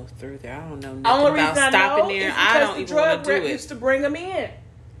even go through there. I don't know nothing Only about reason I stopping know there. is I because don't the even want drug to rep do used it. to bring them in.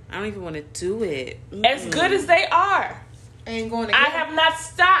 I don't even want to do it. As good as they are, ain't going to I get have not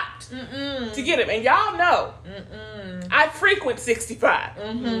stopped to get them. And y'all know, I frequent 65.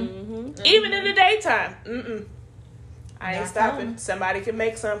 Even in the daytime. I ain't stopping. Somebody can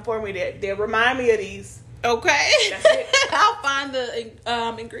make some for me. They'll remind me of these. Okay. That's it. I'll find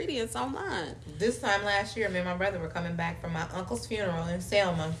the ingredients online. This time last year, me and my brother were coming back from my uncle's funeral in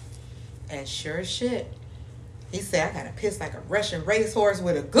Selma. And sure as shit, he said, "I got to piss like a Russian racehorse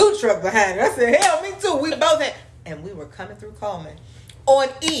with a goo truck behind it." I said, "Hell, me too." We both had. And we were coming through Coleman. On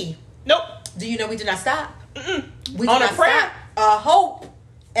E. Nope. Do you know we did not stop? We did On a not prayer? stop. A hope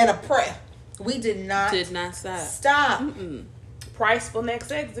and a prayer. We did not stop. stop. Price for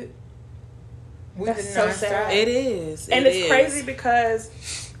next exit. We That's did so not sad. stop. It is. And it's crazy because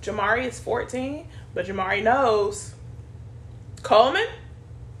Jamari is 14, but Jamari knows Coleman,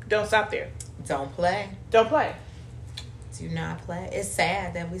 don't stop there. Don't play. Don't play. Do not play. It's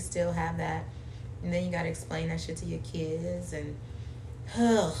sad that we still have that. And then you got to explain that shit to your kids. And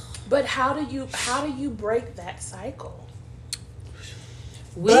But how do you break that cycle?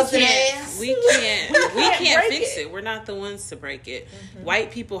 We can't break fix it. it. We're not the ones to break it.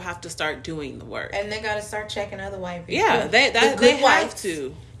 White people have to start doing the work. And they got to start checking other white people. Yeah, they have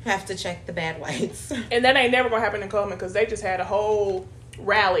to. Have to check the bad whites. And that ain't never gonna happen in Coleman because they just had a whole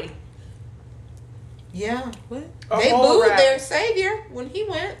rally. Yeah. What? They booed their savior when he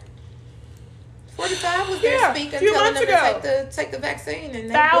went. 45 was there speaking, telling them to take the vaccine, and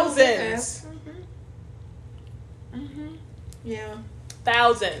they thousands. Yeah.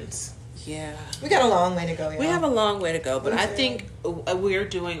 Thousands. Yeah. We got a long way to go, y'all. We have a long way to go, but I think we're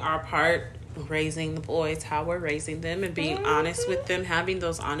doing our part, raising the boys, how we're raising them, and being honest with them, having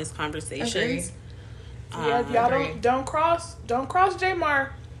those honest conversations. Agreed. Y'all don't cross Jamar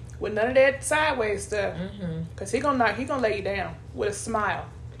with none of that sideways stuff, because he gonna lay you down with a smile.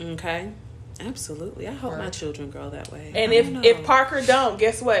 Okay. Absolutely. I hope my children grow that way. And if Parker don't,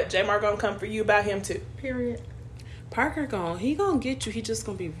 guess what? Jamar gonna come for you about him too. Period. Parker he gonna get you. He just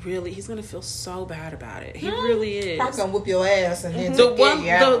gonna be he's gonna feel so bad about it. He really is. Parker gonna whoop your ass and then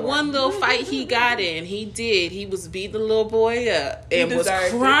the one little fight he got in, he was beating the little boy up and was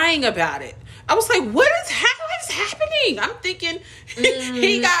crying about it. I was like, what is happening? I'm thinking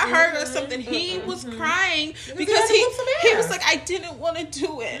he got hurt or something. He was crying because he was like, I didn't want to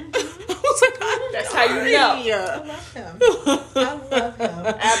do it. I was like, that's how you know. I love him. I love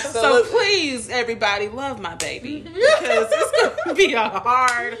him. Absolutely. So please, everybody, love my baby, because it's gonna be a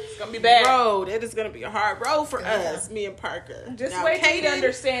hard road. It is gonna be a hard road for us, me and Parker. Just wait till he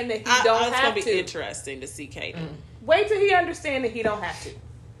understand that he don't have to. It's gonna be interesting to see Kaden. Wait till he understand that he don't have to.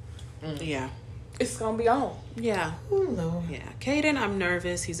 Yeah. It's gonna be on. Yeah. Ooh, Lord. Yeah. Kaden, I'm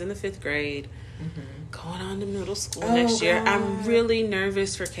nervous. He's in the 5th grade. Going on to middle school next year. I'm really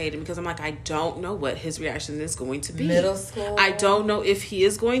nervous for Kaden because I'm like, I don't know what his reaction is going to be. Middle school. I don't know if he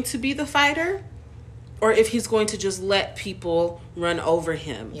is going to be the fighter or if he's going to just let people run over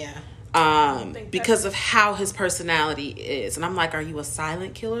him. Yeah. Because of how his personality is. And I'm like, are you a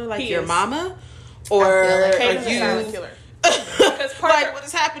silent killer like He your is. mama? Or are Kaden's a you silent killer. Because Parker, like, what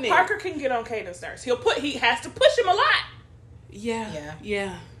is happening? Parker can get on Caden's nerves. He has to push him a lot.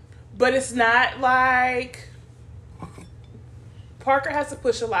 Yeah. But it's not like Parker has to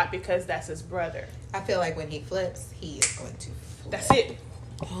push a lot because that's his brother. I feel like when he flips, he is going to flip. That's it.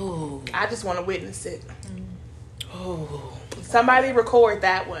 Oh. I just want to witness it. Oh. Somebody record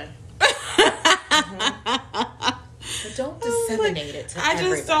that one. But don't disseminate it to everybody. I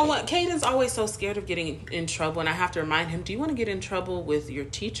just don't want... Caden's always so scared of getting in trouble, and I have to remind him, do you want to get in trouble with your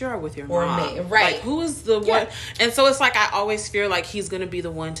teacher or with your mom? Or me, right. Like, who is the one? And so it's like, I always fear like he's going to be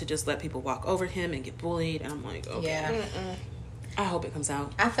the one to just let people walk over him and get bullied, and I'm like, okay. Yeah. I hope it comes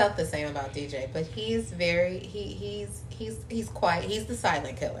out. I felt the same about DJ, but he's very... He's quiet. He's the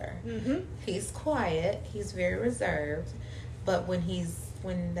silent killer. Mm-hmm. He's quiet. He's very reserved. But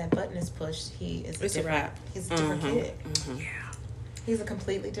when that button is pushed, it's a wrap. He's a different kid. Mm-hmm. Yeah. He's a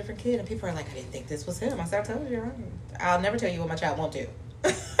completely different kid, and people are like, I didn't think this was him. I said, I told you. I'll never tell you what my child won't do.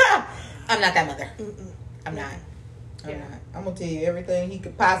 I'm not that mother. I'm not. I'm not. I'm gonna tell you everything he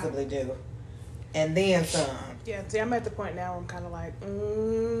could possibly do, and then some. Yeah. See, I'm at the point now where I'm kind of like,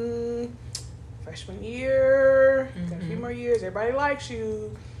 freshman year, got a few more years. Everybody likes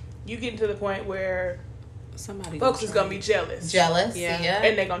you. You get to the point where somebody folks is gonna be jealous. Yeah.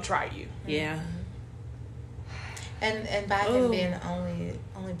 And they're gonna try you. Yeah. And by him being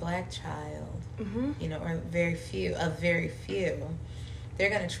only black child, Mm-hmm. you know, or very few, they're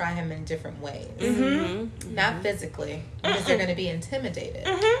gonna try him in different ways. Mm-hmm. Not physically, because they're gonna be intimidated.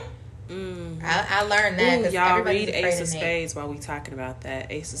 Mm-hmm. I learned that. Ooh, y'all everybody's read afraid Ace of Nate. Spades while we talking about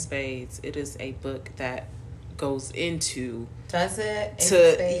that. Ace of Spades. It is a book that goes into Does it? Ace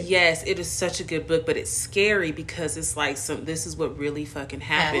of Spades? Yes, it is such a good book, but it's scary because it's like this is what really fucking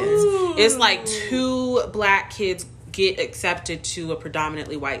happens. Ooh. It's like 2 black kids get accepted to a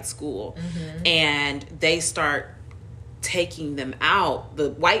predominantly white school, and they start taking them out. The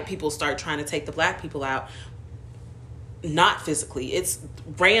white people start trying to take the black people out. Not physically, it's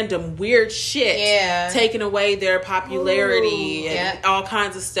random weird shit. Taking away their popularity and all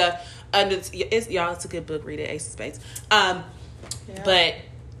kinds of stuff. It's a good book. Read it, Ace of Spades. But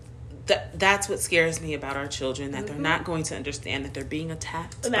that's what scares me about our children, that they're not going to understand that they're being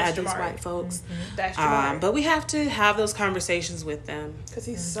attacked by these white folks. That's true. But we have to have those conversations with them Because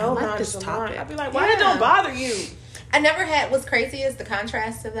he's so I like this nonchalant. topic. I'd be like, why it don't bother you? I never had. What's crazy is the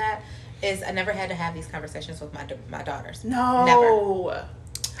contrast of that is I never had to have these conversations with my daughters. No. Never.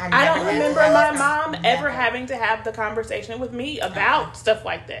 I don't remember my mom Never. ever having to have the conversation with me about stuff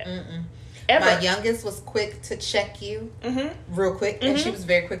like that. Ever. My youngest was quick to check you, real quick, and she was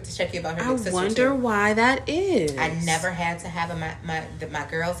very quick to check you about her big sister. I wonder too. why that is. I never had to have my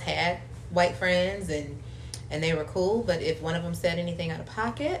girls had white friends and they were cool, but if one of them said anything out of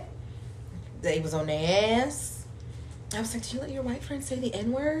pocket, they was on their ass. I was like, do you let your white friends say the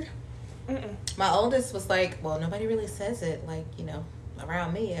N-word? My oldest was like, well, nobody really says it, like, you know,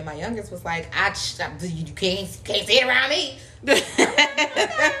 around me. And my youngest was like, you can't say it around me.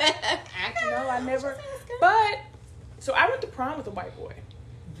 No, I never. But, so I went to prom with a white boy.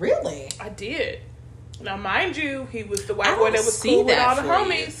 Really? I did. Now, mind you, he was the white boy that was cool with all the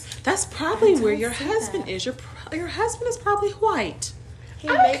homies. That's probably where your husband is. Your husband is probably white. I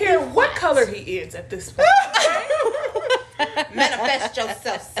don't care what color he is at this point. Manifest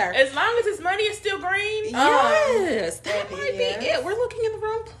yourself, sir. As long as his money is still green. Yes, that might be it. We're looking in the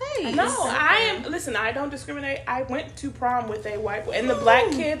wrong place. No, listen, I don't discriminate. I went to prom with a white boy. And the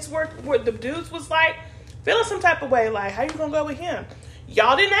black kids were the dudes was like, feeling some type of way, like, how you gonna go with him?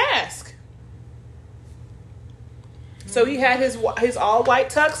 Y'all didn't ask. So he had his all white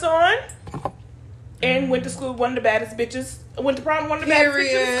tux on and went to school with one of the baddest bitches. Went to prom with one of the baddest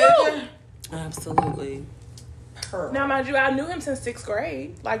bitches in school. Absolutely. Now, mind you, I knew him since 6th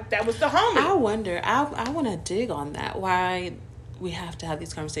grade. Like, that was the homie. I wonder, I want to dig on that. Why we have to have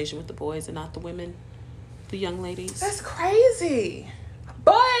these conversations with the boys and not the women, the young ladies. That's crazy.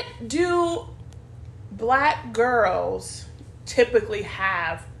 But do black girls typically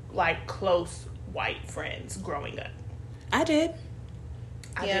have, like, close white friends growing up? I did.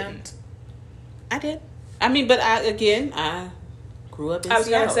 I didn't. I did. I mean, but I grew up in Seattle. I was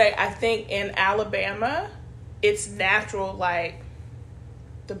going to say, I think in Alabama, it's natural, like,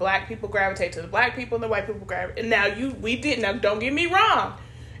 the black people gravitate to the black people and the white people gravitate. And now don't get me wrong.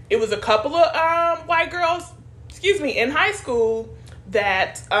 It was a couple of white girls, in high school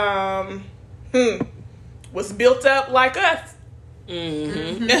that was built up like us.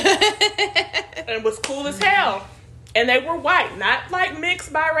 And was cool as hell. And they were white, not like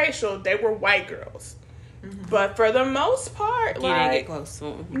mixed biracial. They were white girls. But for the most part, you didn't get close to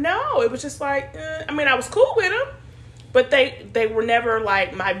them. No, it was just like, I mean, I was cool with them, But they were never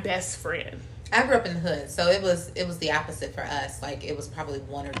like my best friend. I grew up in the hood, so it was the opposite for us. Like, it was probably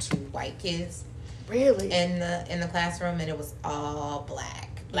 1 or 2 white kids really in the classroom, and it was all black.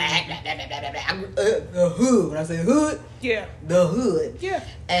 Blah, blah, blah, blah, blah, blah. The hood. When I say hood, yeah, the hood. Yeah.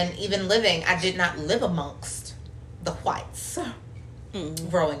 And even living, I did not live amongst the whites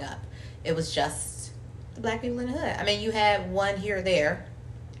growing up. It was just the black people in the hood. I mean, you had one here or there,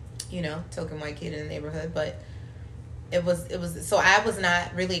 you know, token white kid in the neighborhood, but it was so I was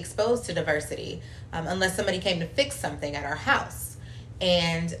not really exposed to diversity unless somebody came to fix something at our house.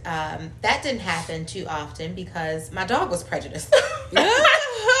 And that didn't happen too often because my dog was prejudiced.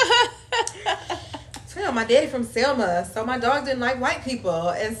 So my daddy from Selma, so my dog didn't like white people,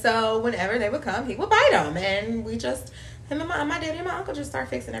 and so whenever they would come, he would bite them, and we just, him and my daddy and my uncle just start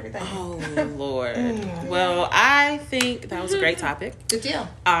fixing everything. Oh Lord. Well, I think that was a great topic. Good deal.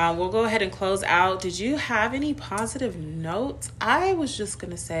 We'll go ahead and close out. Did you have any positive notes? I was just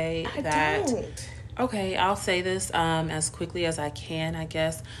gonna say that. Don't. Okay, I'll say this as quickly as I can, I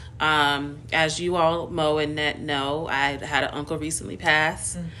guess. As you all, Mo and Net, know, I had an uncle recently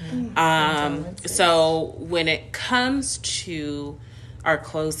pass. So when it comes to our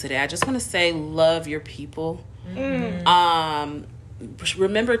close today, I just want to say love your people.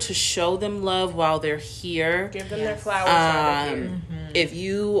 Remember to show them love while they're here. Give them their flowers while they're here. If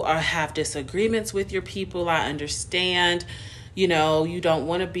you have disagreements with your people, I understand. You know, you don't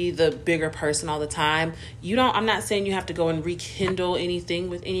want to be the bigger person all the time. I'm not saying you have to go and rekindle anything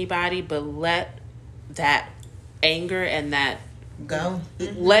with anybody, but let that anger and that Go.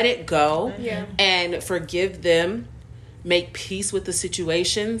 Let it go. Yeah. And forgive them. Make peace with the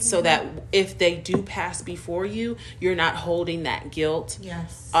situation so that if they do pass before you, you're not holding that guilt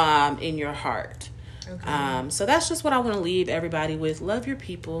in your heart. Okay. So that's just what I want to leave everybody with. Love your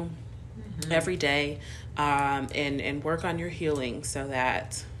people every day. And work on your healing so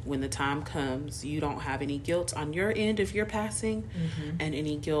that when the time comes, you don't have any guilt on your end if you're passing and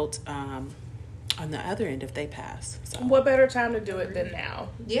any guilt on the other end if they pass. So. What better time to do it than now?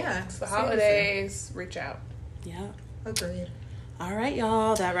 Yeah. It's the holidays. Reach out. Yeah. Agreed. All right,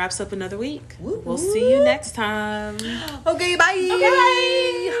 y'all. That wraps up another week. Woo-hoo. We'll see you next time. Okay, bye. Okay,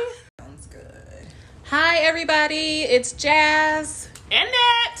 bye. Sounds good. Hi, everybody. It's Jazz. And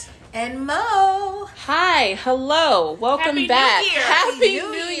Nat. And Mo. Hi. Hello. Welcome Happy back. New Year. Happy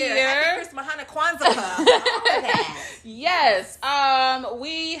New Year. Happy Christmas, Kwanzaa. Yes.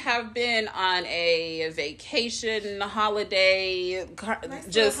 We have been on a vacation, holiday,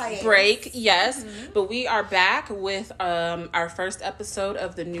 just break. Yes. But we are back with our first episode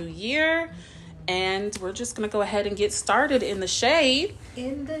of the new year. And we're just going to go ahead and get started in the shade.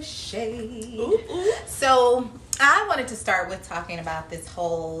 In the shade. Ooh. So I wanted to start with talking about this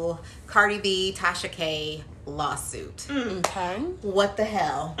whole Cardi B, Tasha K lawsuit. Okay. What the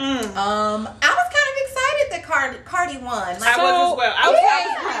hell? I was kind of excited that Cardi won. Like, I was as well. I was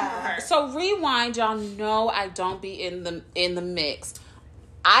rooting for her. So rewind, y'all know I don't be in the mix.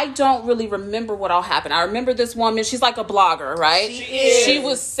 I don't really remember what all happened. I remember this woman, she's like a blogger, right? She is. She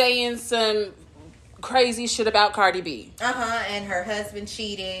was saying some crazy shit about Cardi B. And her husband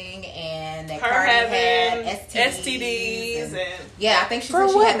cheating, and that her Cardi having had STDs and yeah, I think she for said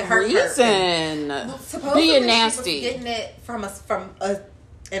she what had the herpes. reason? Supposedly being nasty. She was getting it from an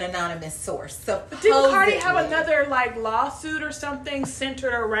anonymous source. So didn't Cardi have another like lawsuit or something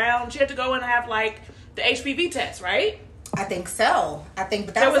centered around? She had to go and have like the HPV test, right? I think so. But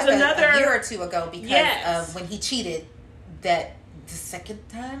that was like a year or two ago because of when he cheated. That the second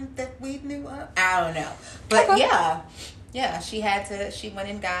time that we knew of, I don't know, but yeah, she went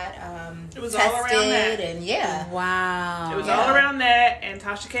and got it was tested all around that. And wow, it was all around that, and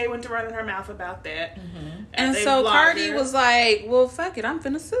Tasha K went to running her mouth about that. And so Cardi was like, well, fuck it, I'm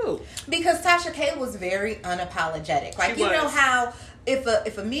finna sue. Because Tasha K was very unapologetic. Like, you know how if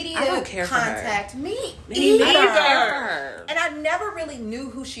a media contact me neither. And I never really knew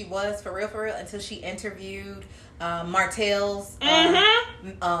who she was for real until she interviewed Martell's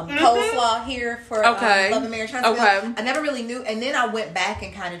coleslaw here for Love and Marriage Huntsville. I never really knew, and then I went back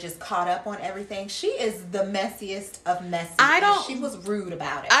and kind of just caught up on everything. She is the messiest of messy. She was rude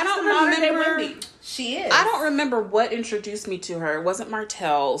about it. I don't remember. She is. I don't remember what introduced me to her. It wasn't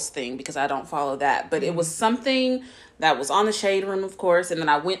Martell's thing because I don't follow that, but it was something that was on the Shade Room, of course, and then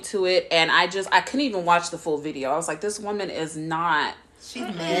I went to it, and I couldn't even watch the full video. I was like, this woman is not. She's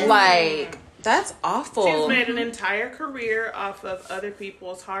mad. Like, that's awful. She's made an entire career off of other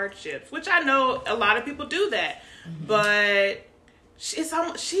people's hardships, which I know a lot of people do that, but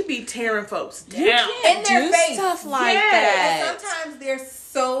she be tearing folks down in their face, stuff like that. And sometimes they're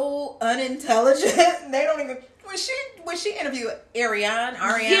so unintelligent, they don't even. when she interviewed Ariana,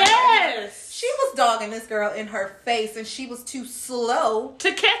 yes, she was dogging this girl in her face, and she was too slow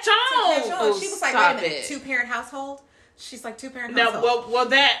to catch on. Oh, she was like, "Wait a minute, 2-parent household." She's like, 2-parent household. Well,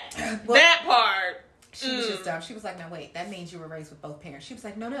 that part. She was just dumb. She was like, "No, wait, that means you were raised with both parents." She was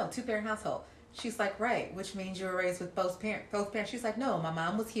like, "No, 2-parent household." She's like, "Right, which means you were raised with both parents." She's like, "No, my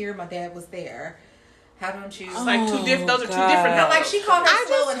mom was here, my dad was there. How don't you?" It's like those are 2 different households. Like she called her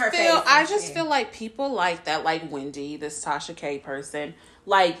slow in her face. I just feel like people like that, like Wendy, this Tasha K person.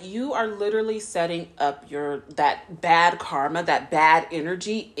 Like, you are literally setting up that bad karma, that bad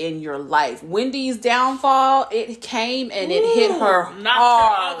energy in your life. Wendy's downfall, it came and it hit her knocked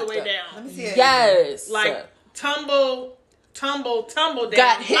hard. her all the way down. Let me see it. Yes. Like, tumble down.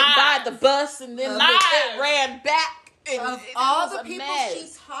 Got hit by the bus and then it ran back. Of all the people she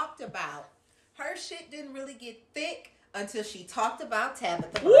talked about, her shit didn't really get thick until she talked about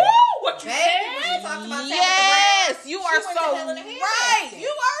Tabitha. Woo! What you said? When she talked about yes, Tabitha, you are so right. You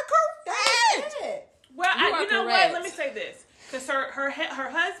are correct. Well, you know correct. what? Let me say this, because her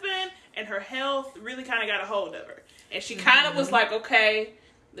husband and her health really kind of got a hold of her, and she kind of was like, "Okay,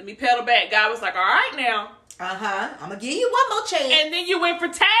 let me pedal back." God was like, "All right, now." I'm gonna give you one more chance. And then you went for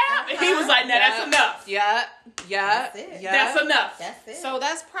Tab, and he was like, "No, that's enough." Yeah. That's it. That's enough. That's it. So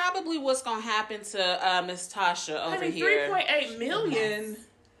that's probably what's gonna happen to Miss Tasha over here. 3.8 million.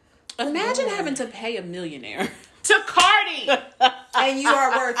 Imagine having to pay a millionaire To Cardi. And you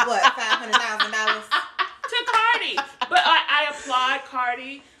are worth what? $500,000. To Cardi. But I applaud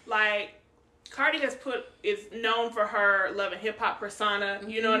Cardi. Like, Cardi is known for her love and hip hop persona.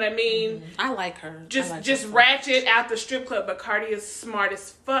 You know what I mean? I like her. Just ratchet out the strip club. But Cardi is smart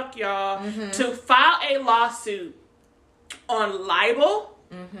as fuck, y'all. To file a lawsuit on libel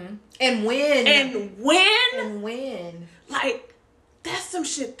And win. Like, that's some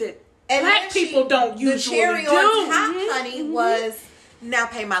shit that And black people don't usually the cherry do. on top, honey, was now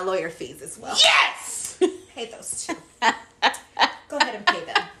pay my lawyer fees as well. Yes! Pay those too. Go ahead and pay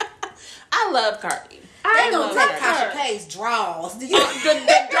them. I love Cardi. They gonna love take her. Tasha K's draws. The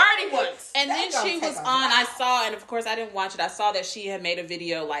dirty ones. And They then gonna she take was a on, while. I saw, and of course I didn't watch it. I saw that she had made a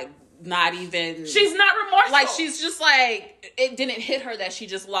video, like, not even. She's not remorseful. like, she's just like, it didn't hit her that she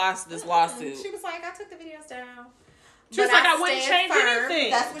just lost this lawsuit. She was like, I took the videos down. She was But like, I wouldn't stand change firm.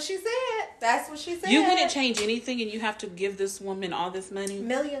 anything. That's what she said. You wouldn't change anything, and you have to give this woman all this money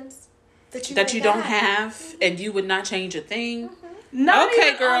millions that you don't have, and you would not change a thing. Not Okay,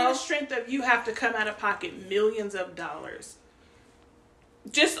 even girl. on the strength of you have to come out of pocket millions of dollars.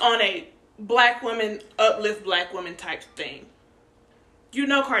 Just on a black woman, uplift black woman type thing. You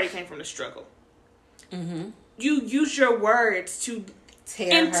know Cardi came from the struggle. Mm-hmm. You use your words to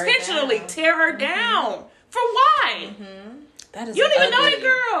intentionally tear her down. For why? That is You don't even know ugly. that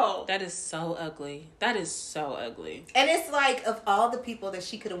girl. That is so ugly. That is so ugly. And it's like, of all the people that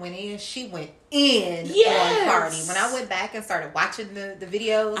she could have went in, she went in Yes. on Cardi. When I went back and started watching the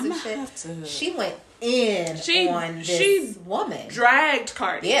videos and shit, she went in on this woman. Dragged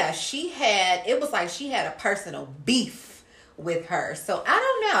Cardi. Yeah, it was like she had a personal beef with her. So I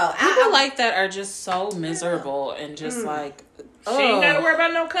don't know. People like that are just so miserable and just like, She ain't got to worry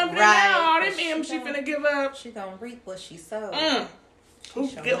about no company now. All them M's she finna give up. She gonna reap what she sowed.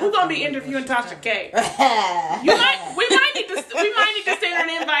 Who gonna be interviewing Tasha K? We might need to send her an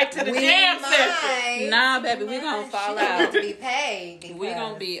invite to the jam session. Nah, baby, we gonna fall She out. gonna be paid. We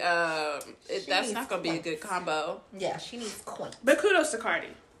gonna be that's not gonna be a good combo. Yeah, she needs coins. But kudos to Cardi.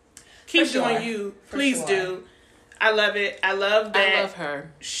 Keep For sure. doing you. For Please sure. do. I love it. I love that. I love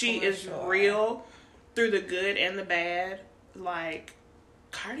her. She For is sure. real through the good and the bad. Like,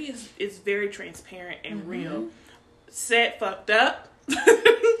 Cardi is very transparent and real. Set fucked up.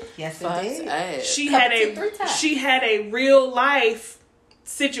 Yes, Fuck's indeed. ass. She Couple had a real life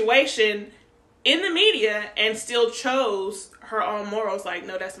situation in the media and still chose her own morals. Like,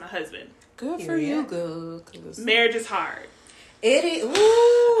 no, that's my husband. Good for you, good. 'Cause Marriage is hard. It is.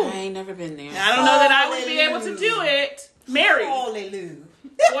 Ooh. I ain't never been there. I don't know that I would be able to do it. Married. Hallelujah.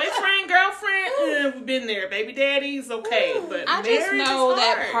 Boyfriend, girlfriend, we've been there. Baby daddy's okay, but I marriage just know is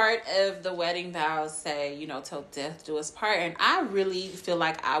that hard. part of the wedding vows say, till death do us part, and I really feel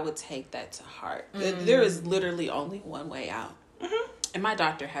like I would take that to heart. There is literally only one way out. And my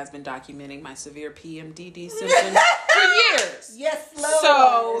doctor has been documenting my severe PMDD symptoms for years. Yes, Lord.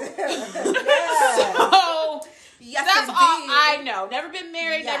 So, yes. Yes, that's indeed. all I know. Never been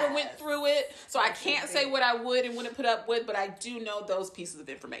married, never Yes. went through it, so I can't say what I would and wouldn't put up with, but I do know those pieces of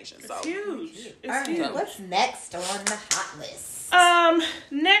information. So It's huge. It's All right, huge. what's next on the hot list?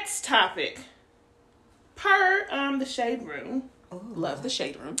 Next topic. Per the Shade Room, Ooh. Love the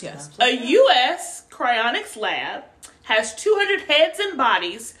shade room. Yes. A U.S. cryonics lab has 200 heads and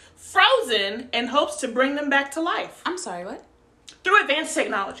bodies frozen and hopes to bring them back to life. I'm sorry, what? Through advanced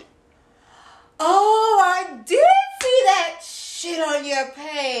technology. Oh, I did see that shit on your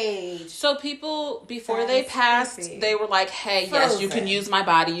page. So people, before they passed, they were like, hey, yes, you can use my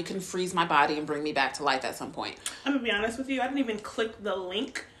body. You can freeze my body and bring me back to life at some point. I'm going to be honest with you. I didn't even click the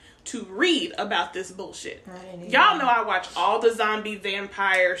link to read about this bullshit. Y'all know I watch all the zombie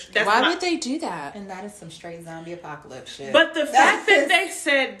vampires. Why would they do that? And that is some straight zombie apocalypse shit. But the fact that they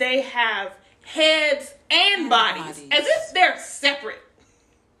said they have heads and bodies, as if they're separate.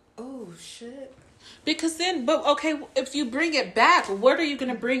 Oh, shit. Because then, but okay, if you bring it back, what are you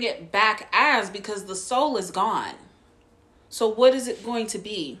going to bring it back as? Because the soul is gone. So what is it going to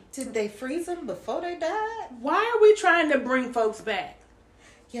be? Did they freeze them before they died? Why are we trying to bring folks back?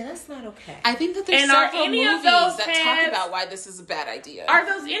 Yeah, that's not okay. I think that there's several movies that talk about why this is a bad idea. Are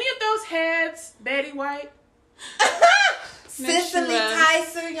any of those heads Betty White? Cicely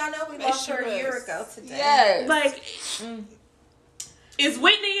Tyson, y'all know we lost her a year ago today. Yes. Like, is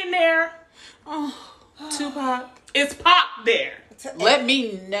Whitney in there? Oh, Tupac. Is Pac there? Let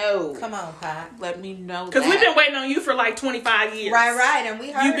me know. Come on, Pac. Let me know. Because we've been waiting on you for like 25 years. Right. And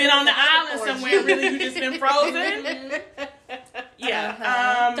we heard you've been on the island somewhere. Really, you just been frozen.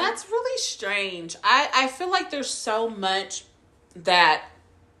 Yeah. That's really strange. I feel like there's so much that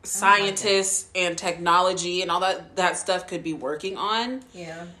scientists and technology and all that stuff could be working on.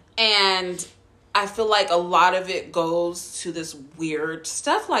 Yeah. And I feel like a lot of it goes to this weird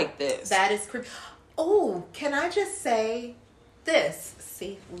stuff like this. That is creepy. Oh, can I just say this?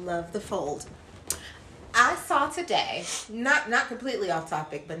 See, love the fold. I saw today, not completely off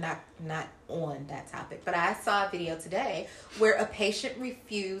topic, but not on that topic, but I saw a video today where a patient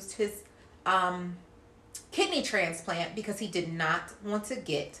refused his kidney transplant because he did not want to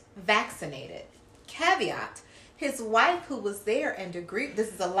get vaccinated. Caveat, his wife who was there and agreed,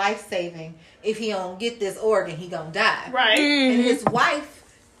 this is a life-saving, if he don't get this organ, he gonna die. Right. Mm-hmm. And his wife,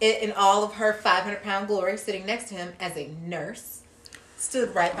 in all of her 500-pound glory, sitting next to him as a nurse,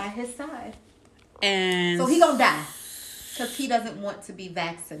 stood right by his side. And so he gonna die because he doesn't want to be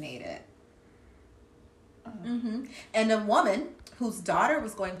vaccinated. Mm-hmm. And a woman whose daughter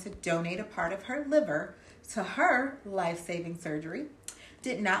was going to donate a part of her liver to her life-saving surgery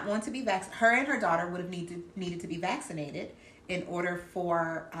did not want to be vaccinated. Her and her daughter would have needed to be vaccinated in order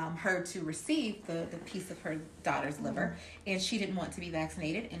for her to receive the piece of her daughter's liver. And she didn't want to be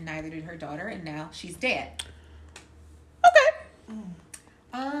vaccinated, and neither did her daughter, and now she's dead. Okay.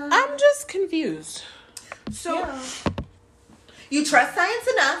 I'm just confused. So, you trust science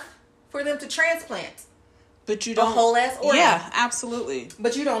enough for them to transplant, but you don't a whole ass organ. Yeah, absolutely.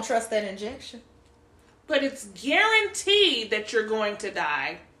 But you don't trust that injection. But it's guaranteed that you're going to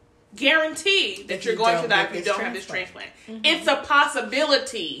die. Guaranteed that you're going to die if you don't have this transplant. Mm-hmm. It's a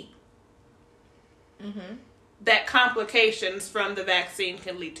possibility that complications from the vaccine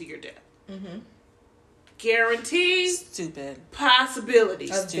can lead to your death. Mm-hmm. Guaranteed. Stupid.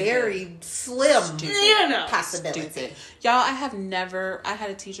 Possibility. A very slim possibility. Stupid. Y'all, I had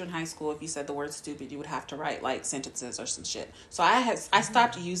a teacher in high school, if you said the word stupid, you would have to write like sentences or some shit. So I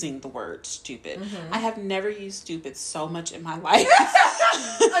stopped using the word stupid. Mm-hmm. I have never used stupid so much in my life.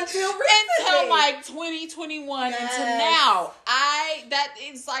 Until like 2021 until now. That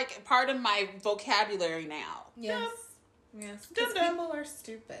is like part of my vocabulary now. Yes. Because people are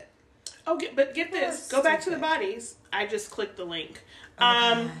stupid. Oh, but get this. Go back to the bodies. I just clicked the link.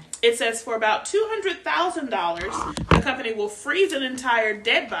 It says for about $200,000, the company will freeze an entire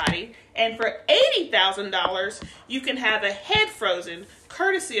dead body, and for $80,000, you can have a head frozen,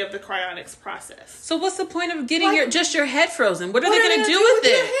 courtesy of the cryonics process. So what's the point of getting your head frozen? What are they going to do with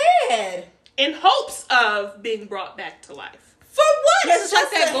it? Your head? In hopes of being brought back to life. For what? This is like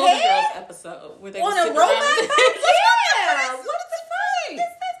that Golden Girls episode where they on a robot? Yeah. What is the point?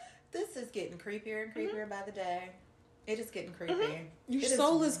 This is getting creepier and creepier by the day. It is getting creepy. Mm-hmm. Your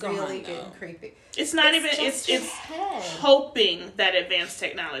soul is gone. Really getting creepy. It's not even. It's hoping that advanced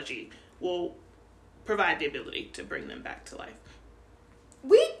technology will provide the ability to bring them back to life.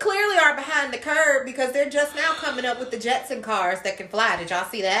 We clearly are behind the curve because they're just now coming up with the Jetson cars that can fly. Did y'all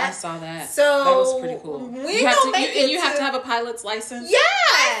see that? I saw that. So that was pretty cool. You have to have a pilot's license. Yes.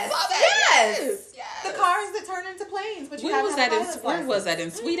 I saw that. Yes. The cars that turn into planes. But where was that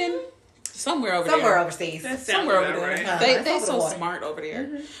in Sweden? Mm-hmm. Somewhere over Somewhere there. Overseas. Somewhere over there. Right. They so smart over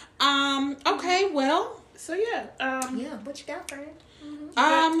there. Mm-hmm. Okay, well. So yeah. What you got, friend? Mm-hmm.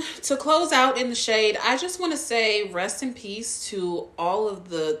 To close out in the shade, I just want to say rest in peace to all of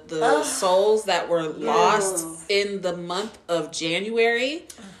the souls that were lost in the month of January.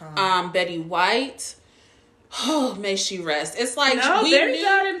 Betty White. Oh, may she rest. It's like no, they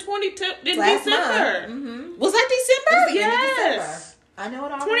died in December. Was that December? Yes. I know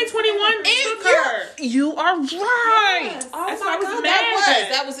it all. 2021 took her. You are right. Yes. Oh That's my why I was God,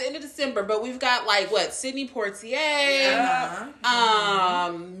 mad. that was the end of December. But we've got Sidney Poitier,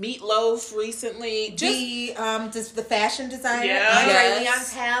 Meatloaf recently. Just the fashion designer, Yes. Leon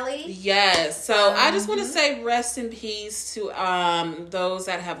Talley. Yes. So I just want to say rest in peace to those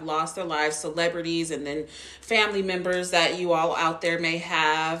that have lost their lives, celebrities, and then family members that you all out there may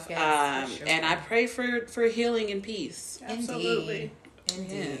have. Yes, for sure. And I pray for healing and peace. Absolutely.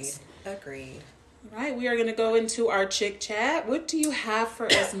 Indeed. Yes. Agreed. All right, we are going to go into our chick chat. What do you have for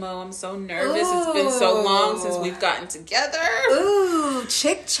us, Mo? I'm so nervous. It's been so long since we've gotten together. Ooh,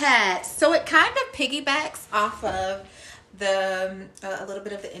 chick chat. So it kind of piggybacks off of the a little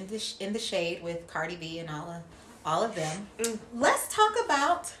bit of the in the shade with Cardi B and all of them. Let's talk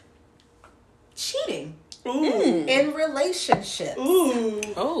about cheating in relationships.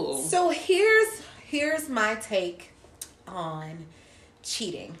 Oh. So here's my take on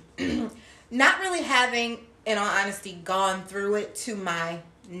cheating. Not really having, in all honesty, gone through it to my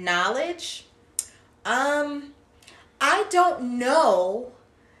knowledge. I don't know,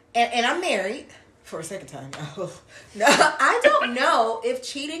 and I'm married for a second time. No, I don't know if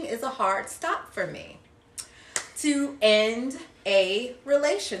cheating is a hard stop for me to end a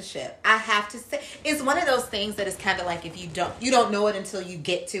relationship. I have to say, it's one of those things that is kind of like if you don't know it until you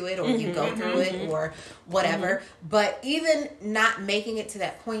get to it or you go through it or whatever. But even not making it to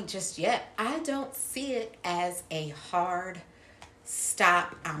that point just yet, I don't see it as a hard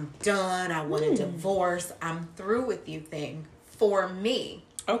stop. I'm done. I want a divorce. I'm through with you thing for me.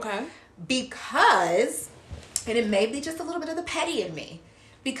 Okay. Because, and it may be just a little bit of the petty in me,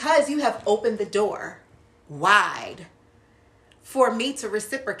 because you have opened the door wide for me to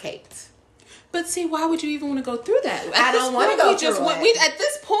reciprocate. But see, why would you even want to go through that? I don't want to go through it. At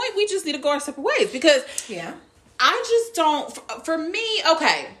this point, we just need to go our separate ways because I just don't. For me,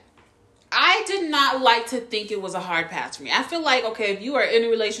 okay, I did not like to think it was a hard pass for me. I feel like, okay, if you are in a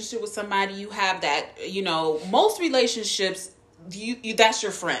relationship with somebody, you have that, most relationships, you that's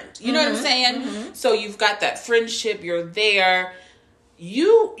your friend. You know what I'm saying? So you've got that friendship, you're there.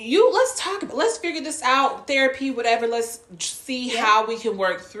 Let's talk about, let's figure this out, therapy, whatever. Let's see how we can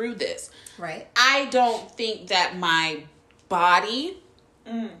work through this. Right. I don't think that my body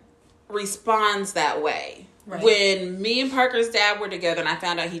responds that way. Right. When me and Parker's dad were together and I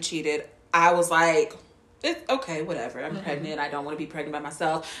found out he cheated, I was like, okay, whatever. I'm pregnant. I don't want to be pregnant by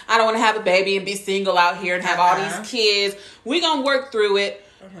myself. I don't want to have a baby and be single out here and have all these kids. We're going to work through it.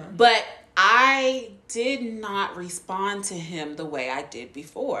 But I did not respond to him the way I did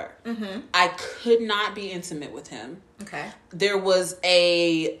before. I could not be intimate with him. Okay. There was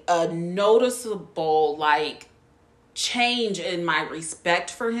a noticeable change in my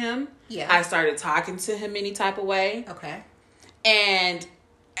respect for him. Yeah. I started talking to him any type of way. Okay. And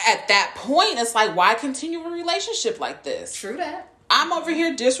at that point, it's like, why continue a relationship like this? True that. I'm over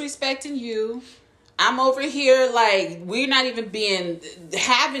here disrespecting you. I'm over here we're not even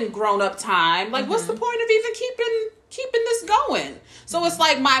having grown up time. What's the point of even keeping this going? So it's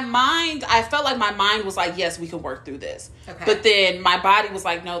like I felt like my mind was like, yes, we can work through this. Okay. But then my body was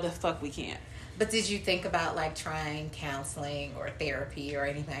like, no, the fuck we can't. But did you think about trying counseling or therapy or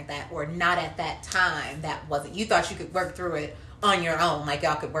anything like that? Or not at that time? That wasn't, you thought you could work through it on your own,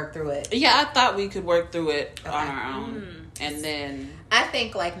 y'all could work through it? Yeah, I thought we could work through it on our own. And then I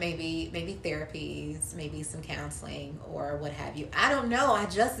think maybe therapies, maybe some counseling or what have you. I don't know. I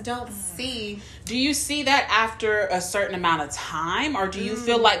just don't see. Do you see that after a certain amount of time, or do you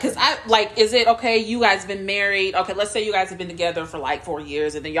feel because is it okay? You guys have been married. Okay, let's say you guys have been together for 4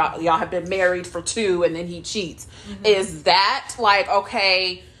 years, and then y'all have been married for 2, and then he cheats. Is that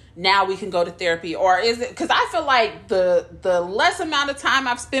okay? Now we can go to therapy, or is it? Because I feel like the less amount of time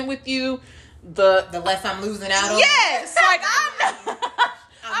I've spent with you, the less I'm losing out on. Yes,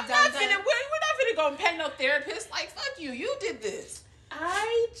 I'm not finna. We're not finna go and pay no therapist. Fuck you. You did this.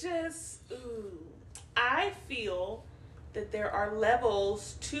 I feel that there are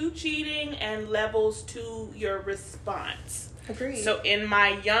levels to cheating and levels to your response. Agreed. So in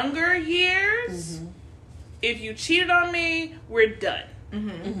my younger years, if you cheated on me, we're done.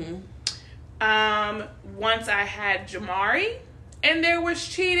 Once I had Jamari and there was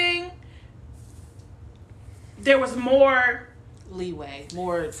cheating, there was more leeway,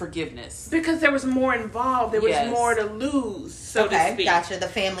 more forgiveness. Because there was more involved. There was more to lose, so to speak. Gotcha. The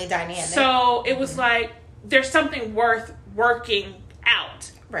family dynamic. So it was like, there's something worth working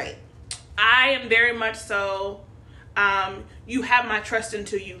out. Right. I am very much so, you have my trust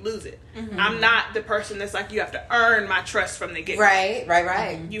until you lose it. Mm-hmm. I'm not the person that's like, you have to earn my trust from the get-go. Right.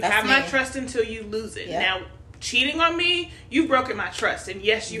 Mm-hmm. You have my trust until you lose it. Yep. Now, cheating on me, you've broken my trust. And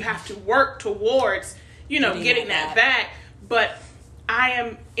yes, you have to work towards, getting that back. But I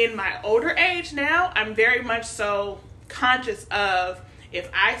am in my older age now, I'm very much so conscious of, if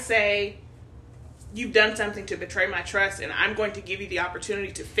I say you've done something to betray my trust and I'm going to give you the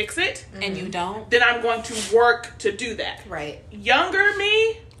opportunity to fix it, and you don't, then I'm going to work to do that. Right. Younger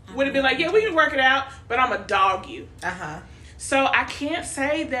me would have been like, yeah, we can work it out, but I'm a dog you. So I can't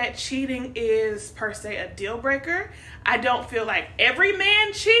say that cheating is per se a deal breaker. I don't feel like every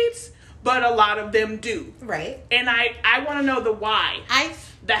man cheats, but a lot of them do. Right. And I want to know the why.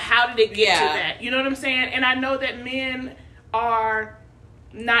 The how did it get to that? You know what I'm saying? And I know that men are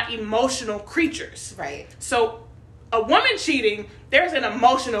not emotional creatures. Right. So a woman cheating, there's an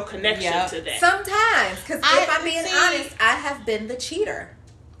emotional connection to that. Sometimes. Because if I'm being honest, I have been the cheater.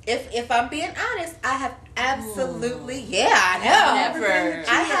 If I'm being honest, I have absolutely I know.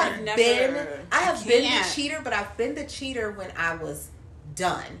 I have been the cheater, but I've been the cheater when I was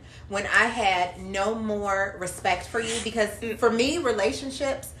done. When I had no more respect for you, because for me,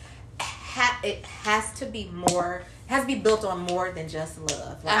 relationships it has to be built on more than just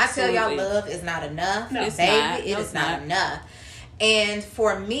love. When I tell y'all love is not enough, it is not enough. And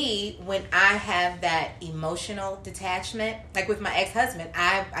for me, when I have that emotional detachment, like with my ex-husband,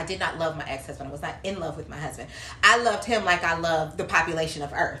 I did not love my ex-husband. I was not in love with my husband. I loved him like I love the population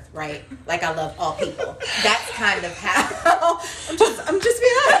of Earth, right? Like I love all people. That's kind of how I'm just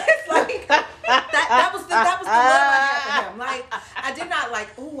being honest. Like that was the love I had for him. Like I did not like,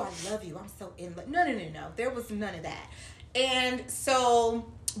 oh, I love you, I'm so in love. No. There was none of that. And so,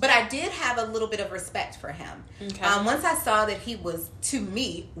 but I did have a little bit of respect for him. Okay. Once I saw that he was, to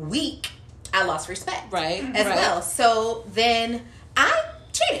me, weak, I lost respect. Right. As well. So then I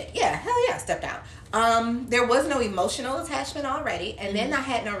cheated. Yeah, hell yeah, I stepped out. There was no emotional attachment already, and then I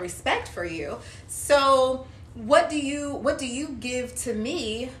had no respect for you. So what do you give to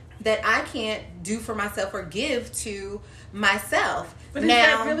me that I can't do for myself or give to myself? But now,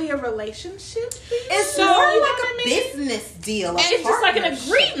 is that really a relationship? It's more like a business deal. And it's just like an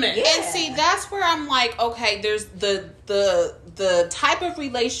agreement. Yeah. And see, that's where I'm like, okay, there's the type of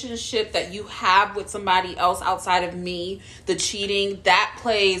relationship that you have with somebody else outside of me, the cheating, that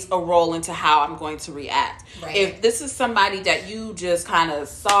plays a role into how I'm going to react. Right. If this is somebody that you just kind of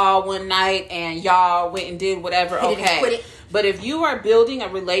saw one night and y'all went and did whatever, okay. But if you are building a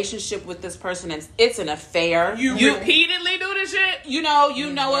relationship with this person and it's an affair, you repeatedly do the shit. You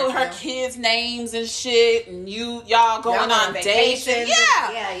know her kids' names and shit, and y'all going on dates. Yeah.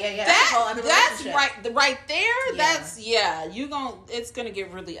 That's right there. Yeah. It's gonna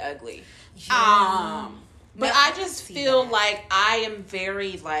get really ugly. Yeah. But I just feel like I am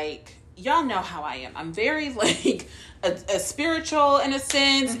very like, y'all know how I am. I'm very like a spiritual in a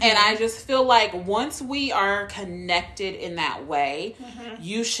sense, and I just feel like once we are connected in that way,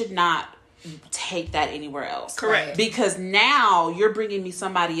 you should not take that anywhere else. Correct. Because now you're bringing me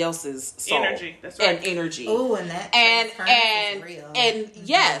somebody else's soul energy. That's right. And energy. Oh, and that is real. And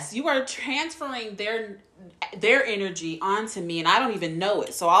yes, you are transferring their energy onto me, and I don't even know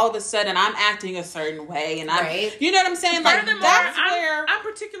it. So all of a sudden, I'm acting a certain way, and you know what I'm saying? Like that's where I'm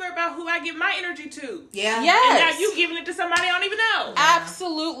particular about who I give my energy to. Yeah. Yes. And now you giving it to somebody I don't even know.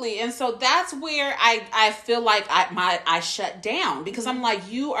 Absolutely. And so that's where I feel like I shut down, because I'm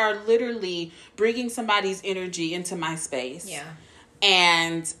like, you are literally bringing somebody's energy into my space. Yeah.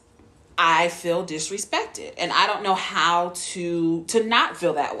 And I feel disrespected, and I don't know how to not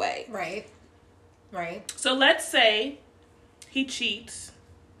feel that way. Right. So let's say he cheats,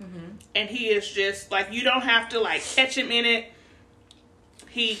 and he is just like, you don't have to like catch him in it.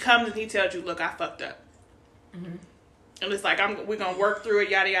 He comes and he tells you, look, I fucked up. And it's like, we're going to work through it,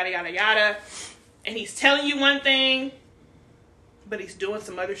 yada, yada, yada, yada. And he's telling you one thing, but he's doing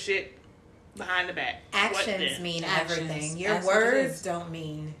some other shit behind the back. Actions mean everything. Your words don't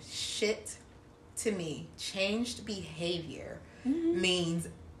mean shit to me. Changed behavior means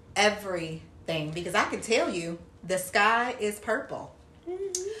everything. Because I can tell you the sky is purple,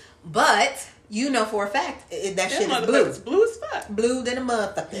 but you know for a fact that shit is blue. Blue as fuck. Blue than a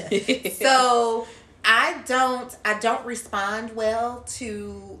motherfucker. So I don't respond well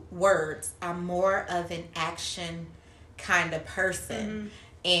to words. I'm more of an action kind of person,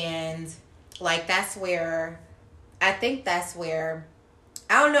 and like that's where I think that's where,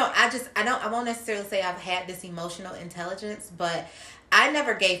 I don't know, I won't necessarily say I've had this emotional intelligence, but I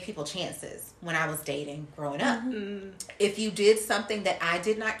never gave people chances when I was dating growing up. Mm-hmm. If you did something that I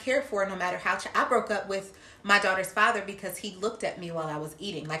did not care for, no matter how, I broke up with my daughter's father because he looked at me while I was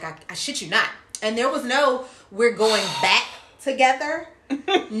eating. Like, I shit you not. And there was no, we're going back together.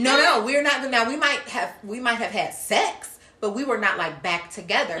 No, we're not. Now, we might have had sex, but we were not like back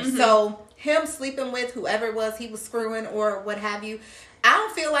together. Mm-hmm. So him sleeping with whoever it was he was screwing or what have you, I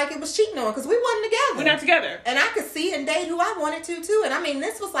don't feel like it was cheating on because we wasn't together. We're not together. And I could see and date who I wanted to, too. And I mean,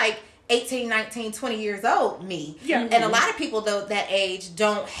 this was like 18, 19, 20 years old, me. Yeah. And a lot of people, though, that age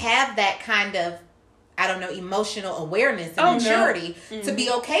don't have that kind of, I don't know, emotional awareness and maturity to be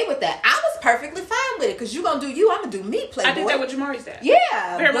okay with that. I was perfectly fine with it because you're going to do you, I'm going to do me, Playboy. I think that's what Jamari's said.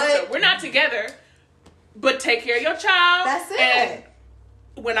 Yeah. Very much so. We're not together, but take care of your child. That's it. And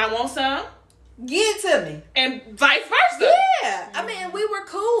when I want some, give it to me. And vice versa. Yeah. I mean, we were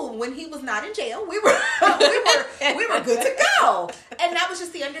cool when he was not in jail. We were good to go. And that was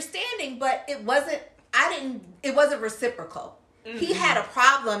just the understanding, but it wasn't reciprocal. Mm-hmm. He had a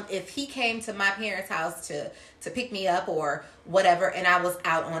problem if he came to my parents' house to pick me up or whatever, and I was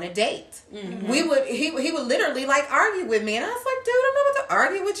out on a date. Mm-hmm. He would literally like argue with me, and I was like, dude, I'm not about to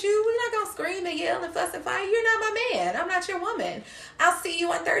argue with you. We're not gonna scream and yell and fuss and fight. You're not my man. I'm not your woman. I'll see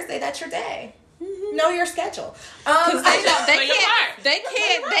you on Thursday. That's your day. Mm-hmm. Know your schedule. Because they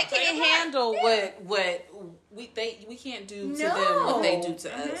can't handle what we can't do to them what they do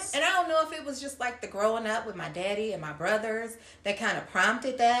to us. And I don't know if it was just like the growing up with my daddy and my brothers that kind of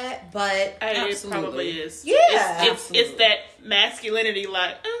prompted that, but it probably is. Yeah, it's that masculinity,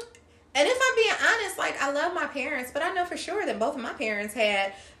 like. And if I'm being honest, like, I love my parents, but I know for sure that both of my parents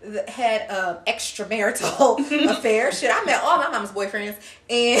had extramarital affairs. Shit, I met all my mama's boyfriends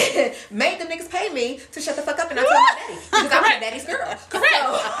and made them niggas pay me to shut the fuck up and not tell my daddy because I was your daddy's girl. Correct.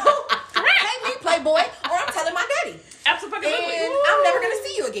 So, pay me, Playboy, or I'm telling my daddy. Absolutely. And I'm never gonna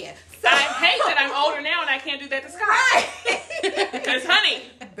see you again. So, I hate that I'm older now and I can't do that to Scott. Right. Because, honey,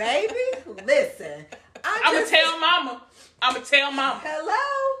 baby, listen. I'm gonna tell mama.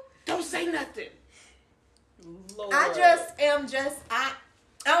 Hello. Don't say nothing. Lord. I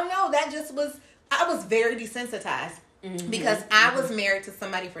don't know. I was very desensitized because I was married to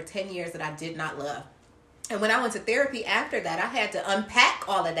somebody for 10 years that I did not love. And when I went to therapy after that, I had to unpack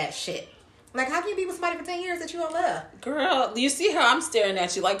all of that shit. Like, how can you be with somebody for 10 years that you don't love? Girl, you see how I'm staring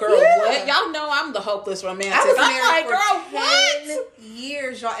at you like, girl, what? Y'all know I'm the hopeless romantic. I was married for 10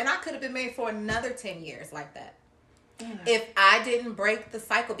 years, y'all. And I could have been married for another 10 years like that. If I didn't break the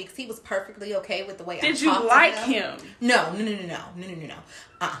cycle, because he was perfectly okay with the way I talked to him. Did you like him? No.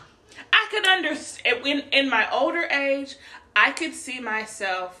 I could understand, in my older age, I could see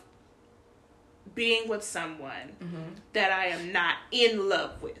myself being with someone that I am not in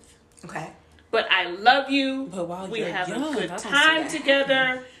love with. Okay. But I love you. But while we have young, a good time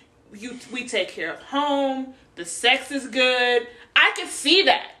together. We take care of home. The sex is good. I could see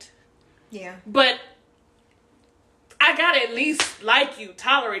that. Yeah. But I gotta at least like you,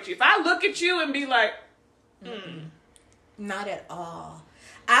 tolerate you. If I look at you and be like, Not at all.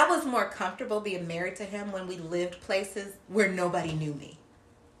 I was more comfortable being married to him when we lived places where nobody knew me.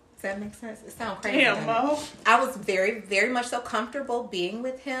 Does that make sense? It sounds crazy. Damn, Mo. I was very, very much so comfortable being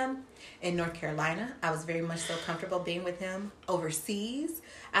with him in North Carolina. I was very much so comfortable being with him overseas.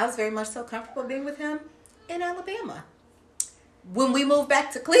 I was very much so comfortable being with him in Alabama. When we moved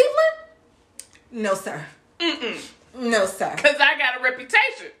back to Cleveland, no, sir. No, sir. Because I got a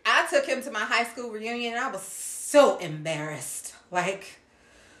reputation. I took him to my high school reunion and I was so embarrassed. Like,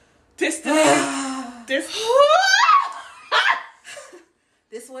 this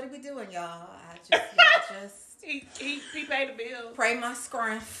what are we doing, y'all? He paid the bill. Pray my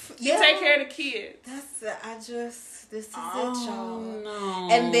scruff. You take care of the kids. This is it, y'all. No.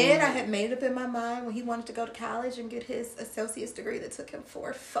 And then I had made up in my mind when he wanted to go to college and get his associate's degree that took him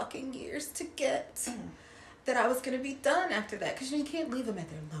 4 fucking years to get. That I was going to be done after that. Because you can't leave them at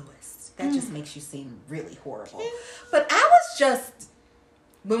their lowest. That just makes you seem really horrible. But I was just...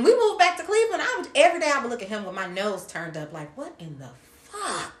 When we moved back to Cleveland, every day I would look at him with my nose turned up like, what in the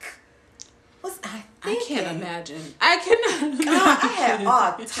fuck was I thinking? I can't imagine. I cannot imagine. I had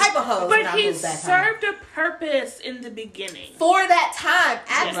all type of hoes when I moved back home. But he served a purpose in the beginning. For that time,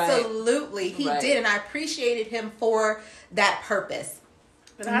 absolutely. Right. He did, and I appreciated him for that purpose.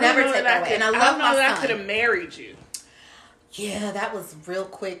 But I never take that away. And I love my son. I could have married you. Yeah, that was real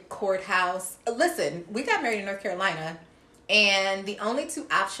quick courthouse. Listen, we got married in North Carolina, and the only 2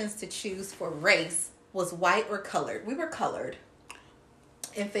 options to choose for race was white or colored. We were colored.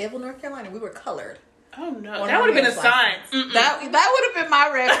 In Fayetteville, North Carolina, we were colored. Oh no, that would have been a sign. That would have been my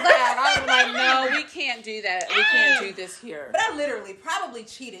red flag. I was like, no, we can't do that. We can't do this here. But I literally probably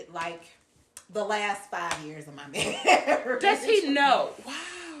cheated like the last 5 years of my marriage. Does he know?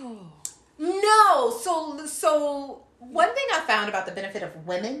 Wow. No. So one thing I found about the benefit of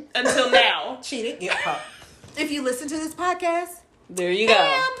women until now cheating. Yeah. If you listen to this podcast, there you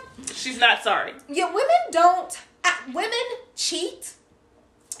go. She's not sorry. Yeah, women cheat,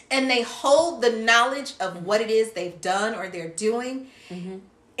 and they hold the knowledge of what it is they've done or they're doing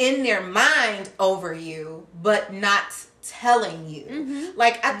in their mind over you, but not telling you.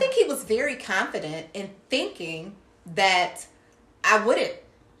 Like, I think he was very confident in thinking that I wouldn't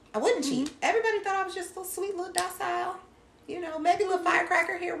cheat. Everybody thought I was just a sweet little docile, maybe a little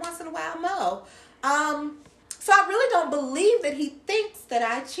firecracker here once in a while, Mo. So I really don't believe that he thinks that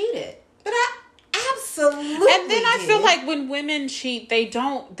I cheated, but I absolutely. And then I feel like when women cheat,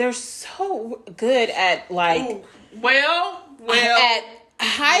 they're so good at like, at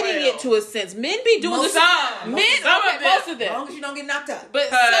hiding it to a sense. Men be doing most of them. Most of them. As long as you don't get knocked up. But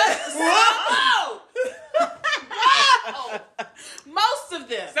most of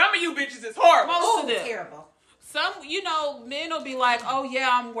them. Some of you bitches is horrible. Most of them. Terrible. Some, men will be like, oh yeah,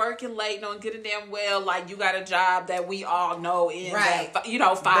 I'm working late, knowing good and damn well, like you got a job that we all know ends at, 5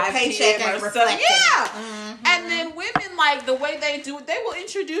 p.m. or something. Yeah. Mm-hmm. And then women, like the way they do it, they will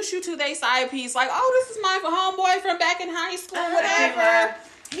introduce you to their side piece, like, oh, this is my homeboy from back in high school, whatever.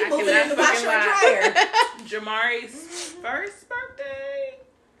 You moving in the washer and dryer. Jamari's first birthday.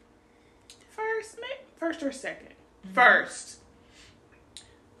 First or second? Mm-hmm. First.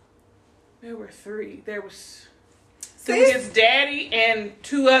 There were 3. There was his daddy and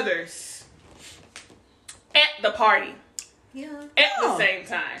 2 others at the party. Yeah. At the same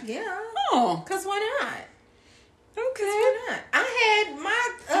time. Yeah. Oh. Because why not? Okay. Why not? I had my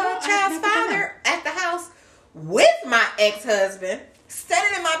child's father at the house with my ex-husband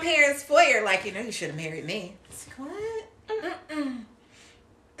standing in my parents' foyer like, you should have married me. It's like, what?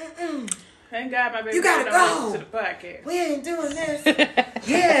 Thank God my baby you gotta go. Listen to the podcast. We ain't doing this.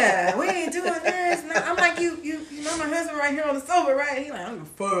 Yeah, we ain't doing this. No, I'm like, you know my husband right here on the sofa, right? He like, I'm gonna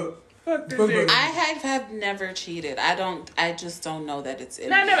fuck this nigga. I have never cheated. I just don't know that it's in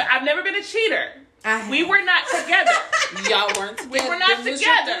me. I've never been a cheater. We were not together. Y'all weren't together. We were not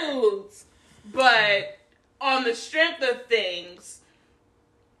together. But on the strength of things,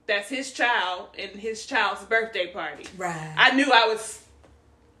 that's his child and his child's birthday party. Right. I knew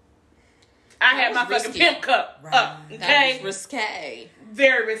I had my fucking pimp cup up, okay? That was risque.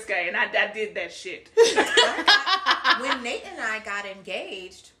 Very risque, and I did that shit. When Nate and I got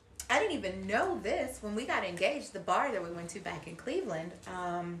engaged, I didn't even know this. When we got engaged, the bar that we went to back in Cleveland,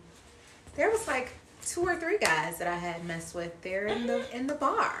 there was like 2 or 3 guys that I had messed with there in the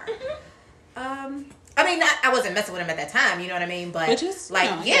bar. I mean, I wasn't messing with him at that time, you know what I mean? But just, like,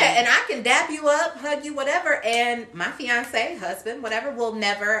 and I can dap you up, hug you, whatever, and my fiance, husband, whatever, will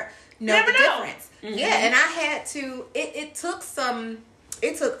never know the difference. Mm-hmm. Yeah, and I had to. It took some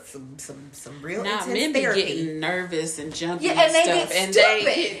real intense men therapy. Be getting nervous and jumpy, and and they stuff, get and stupid.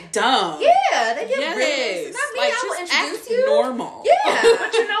 they get dumb. Yeah, they get really. It's not me. Like, I will just introduce act you. Normal. Yeah,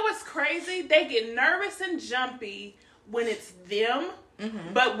 but you know what's crazy? They get nervous and jumpy when it's them,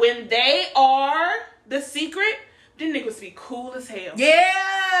 but when they are the secret. Them niggas be cool as hell.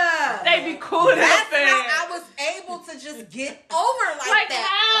 Yeah. They be cool as hell. That's how I was able to just get over like that.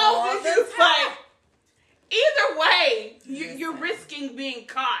 How did you fight? Either way, you're risking being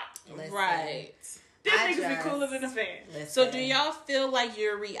caught. Listen, right. Them niggas be cooler than a fan. Listen. So do y'all feel like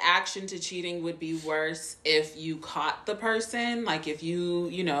your reaction to cheating would be worse if you caught the person? Like if you,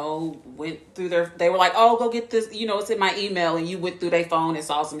 went through they were like, oh, go get this, it's in my email, and you went through their phone and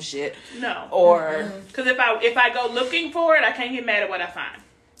saw some shit. No. Or. Because if I go looking for it, I can't get mad at what I find.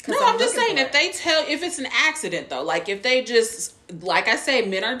 No, I'm just saying if it's an accident though, like if they just, like I say,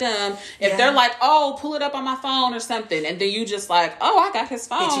 men are dumb. If they're like, oh, pull it up on my phone or something, and then you just like, oh, I got his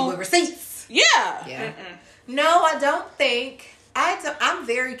phone. Hit you with receipts. Yeah. Yeah. No, I don't think. I'm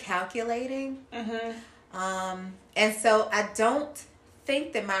very calculating. And so I don't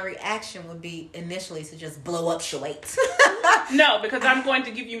think that my reaction would be initially to just blow up Shawait. No, because I'm going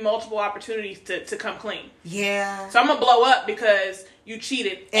to give you multiple opportunities to come clean. Yeah. So I'm going to blow up because you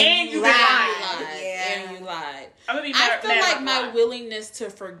cheated and you lied. Yeah. And you lied. I'm gonna be mad, I feel like my willingness to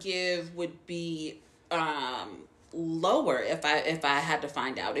forgive would be lower if I had to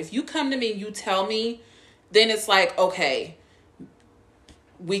find out. If you come to me and you tell me, then it's like, okay,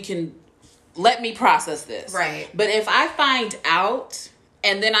 we can let me process this. Right. But if I find out,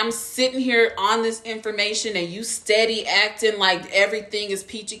 and then I'm sitting here on this information and you steady acting like everything is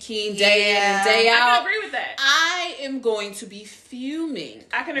peachy keen day in and day out. I can agree with that. I am going to be fuming.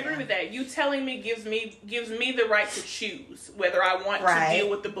 I can agree with that. You telling me gives me the right to choose whether I want to deal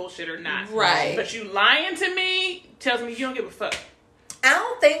with the bullshit or not. Right. But you lying to me tells me you don't give a fuck. I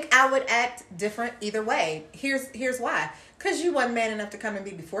don't think I would act different either way. Here's why. Because you wasn't man enough to come to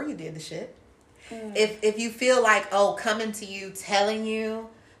me before you did the shit. If you feel like, coming to you, telling you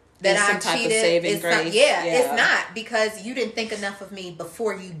that I cheated, saving grace. It's not, because you didn't think enough of me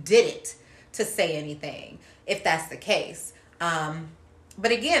before you did it to say anything, if that's the case.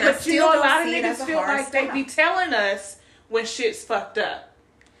 But again, I still don't see it as a hard stop. A lot of niggas feel like they be telling us when shit's fucked up.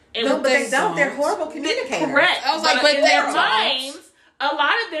 And no, but they don't. They're horrible communicators. Correct. I was like, but in their minds, a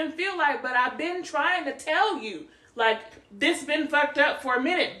lot of them feel like, but I've been trying to tell you. Like, this been fucked up for a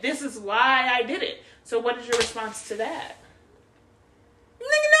minute. This is why I did it. So what is your response to that?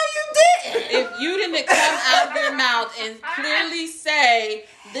 Nigga, no, you didn't. If you didn't come out of your mouth and clearly say,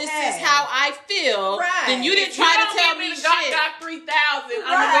 this is how I feel, then you didn't try to tell me shit. Got 3,000, I'm going to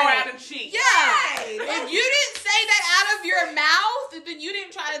go out and cheat. Yeah. If you didn't say that out of your mouth, then you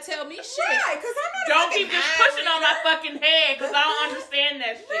didn't try to tell me shit. Right, because I'm not Don't keep just pushing on my fucking head, because I don't understand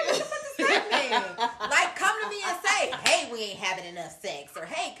that shit. What the fuck does that mean? Like, come to me and say, hey, we ain't having enough sex. Or,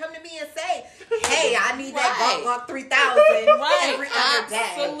 hey, come to me and say, hey, I need that Gawk 3000 every other day.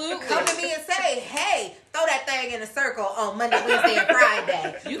 Absolutely. Come to me and say, hey, throw that thing in a circle on Monday, Wednesday, and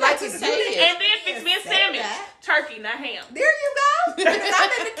Friday. You like to say it. And then fix me a sandwich. Turkey, not ham. There you go. Because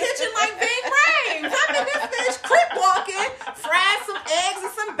I'm in the kitchen like Big Rames. I'm in this bitch crip walking, fried some eggs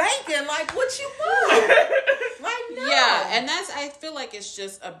and some bacon. Like, what you want? Like, no. Yeah, and I feel like it's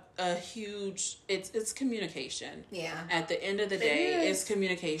just a huge, it's communication. Yeah. At the end of the day, it's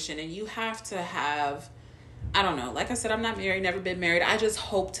communication. And you have to have, I don't know, like I said, I'm not married, never been married. I just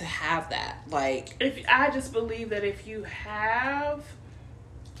hope to have that. Like, I just believe that if you have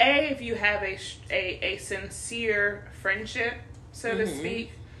a sincere friendship, so to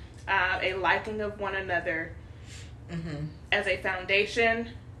speak, a liking of one another as a foundation,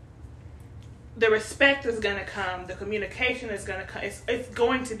 the respect is going to come, the communication is going to come. It's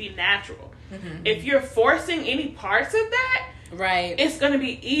going to be natural. If you're forcing any parts of that, right, it's going to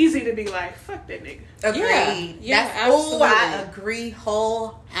be easy to be like, fuck that nigga. Agreed. Yeah, absolutely. I agree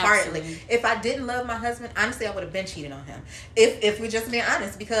wholeheartedly. Absolutely. If I didn't love my husband, honestly, I would have been cheating on him. If we're just being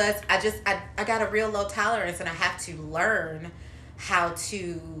honest, because I got a real low tolerance, and I have to learn how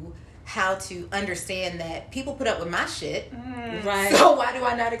to understand that people put up with my shit. Right. So why do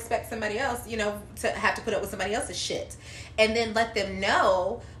I not expect somebody else, to have to put up with somebody else's shit? And then let them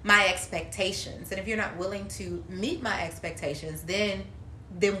know my expectations. And if you're not willing to meet my expectations, then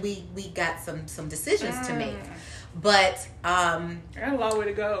we got some decisions to make. But I got a long way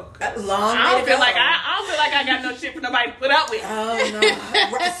to go. I don't feel like I got no shit for nobody to put up with. Oh no!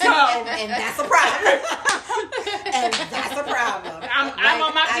 and that's a problem. And that's a problem. I'm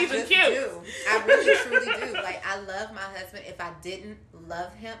on my piece of cute. I really truly do. Like, I love my husband. If I didn't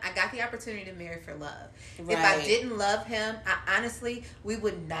love him, I got the opportunity to marry for love. Right. If I didn't love him, honestly, we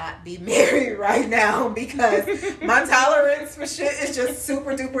would not be married right now, because my tolerance for shit is just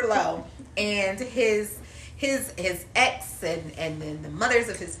super duper low. And his ex and then the mothers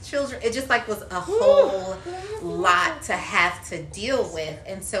of his children, it just like was a whole lot to have to deal with.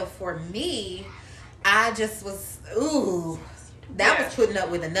 And so for me, I just was that was putting up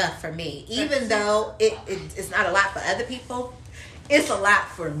with enough for me. Even though it's not a lot for other people, it's a lot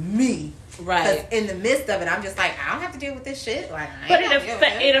for me. Right. In the midst of it, I'm just like, I don't have to deal with this shit. Like, but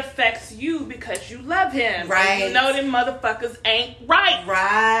it affects you because you love him. Right. And you know them motherfuckers ain't right.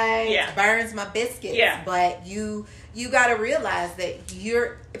 Right. Yeah. Burns my biscuits. Yeah. But you got to realize that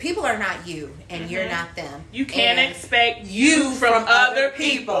people are not you, and you're not them. You can't expect you from other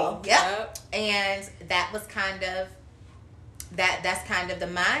people. Yep. And that was kind of that's kind of the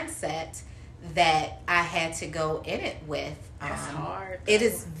mindset that I had to go in it with. That's hard. It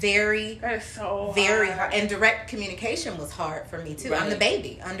is very, that is so very hard. And direct communication was hard for me too. Right. I'm the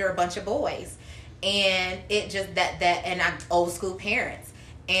baby under a bunch of boys, and it just that and I'm old school parents.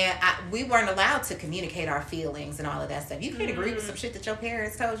 And we weren't allowed to communicate our feelings and all of that stuff. You can't agree with some shit that your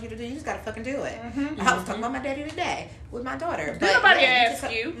parents told you to do. You just got to fucking do it. I was talking about my daddy today with my daughter. But nobody asked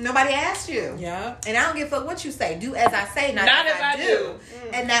you. Nobody asked you. Yeah. And I don't give a fuck what you say. Do as I say, not as I do.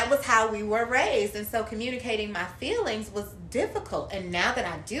 And that was how we were raised. And so communicating my feelings was difficult. And now that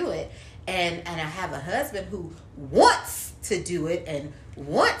I do it, and I have a husband who wants to do it and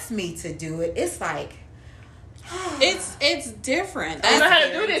wants me to do it, it's like... It's different. I don't know how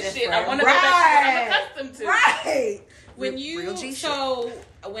to do this shit. I want to go back to what I'm accustomed to. Right.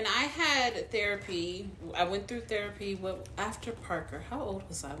 when I had therapy, I went through therapy after Parker. How old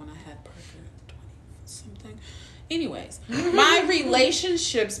was I when I had Parker? 20 something. Anyways, my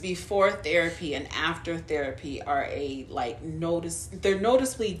relationships before therapy and after therapy are they're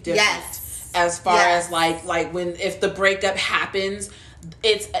noticeably different. Yes. As far as like if the breakup happens,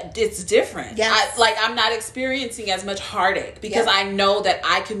 it's different. Yes. I'm not experiencing as much heartache because I know that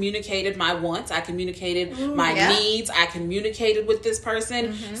I communicated my wants, I communicated my needs, I communicated with this person.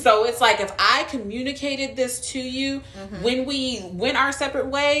 Mm-hmm. So it's like if I communicated this to you when we went our separate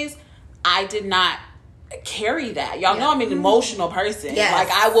ways, I did not carry that. Y'all know I'm an emotional person. Yes. Like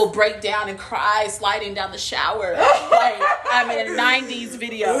I will break down and cry sliding down the shower like I'm in a 90s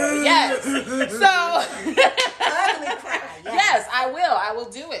video. Yes. So yes, I will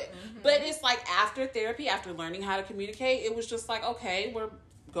do it. Mm-hmm. But it's like after therapy, after learning how to communicate, it was just like, okay, we're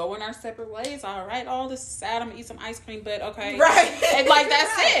going our separate ways. All right, all this is sad. I'm gonna eat some ice cream, but okay, right? And like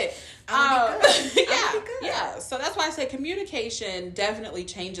that's it. Yeah. So that's why I say communication definitely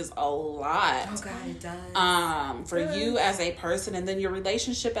changes a lot. Oh God, it does. For you as a person, and then your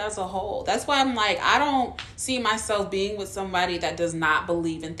relationship as a whole. That's why I'm like, I don't see myself being with somebody that does not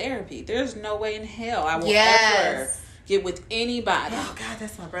believe in therapy. There's no way in hell I will ever get with anybody. Oh God,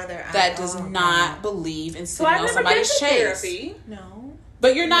 that's my brother. That does not believe in sitting on somebody's chase. Therapy. No.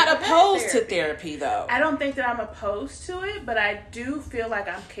 But you're not opposed to therapy, though. I don't think that I'm opposed to it, but I do feel like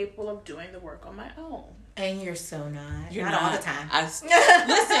I'm capable of doing the work on my own. And you're so not. You're not all the time.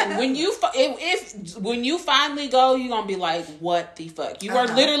 Listen, when you finally go, you're gonna be like, "What the fuck?" You are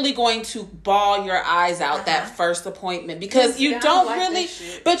literally going to bawl your eyes out that first appointment because you don't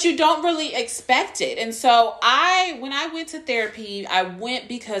really expect it. And so when I went to therapy, I went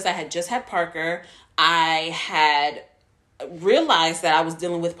because I had just had Parker. I had realized that I was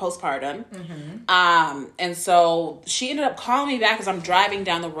dealing with postpartum. Mm-hmm. And so she ended up calling me back as I'm driving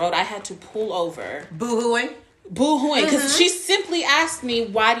down the road. I had to pull over. Boo-hooing. Because she simply asked me,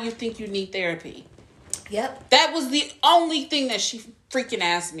 why do you think you need therapy? Yep. That was the only thing that she freaking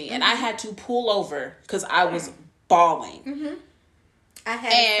asked me. And I had to pull over because I was bawling. Mm-hmm. I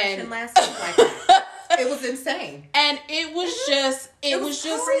had a session last week like that. It was insane. And it was just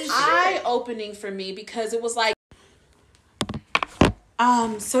eye-opening for me because it was like,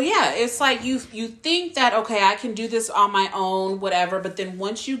 so yeah, it's like you think that, okay, I can do this on my own, whatever. But then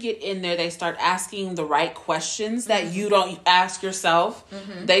once you get in there, they start asking the right questions that you don't ask yourself.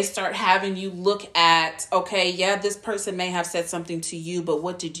 Mm-hmm. They start having you look at, okay, yeah, this person may have said something to you, but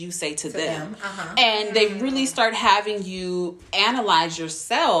what did you say to them? Uh-huh. And they really start having you analyze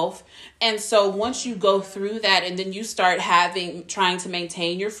yourself. And so once you go through that and then you start trying to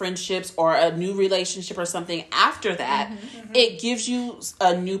maintain your friendships or a new relationship or something after that, it gives you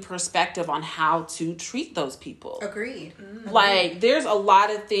a new perspective on how to treat those people. Agreed. Like there's a lot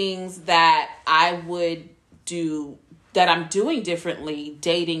of things that I would do that I'm doing differently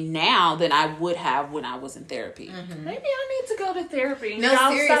dating now than I would have when I was in therapy. Mm-hmm. Maybe I need to go to therapy. No,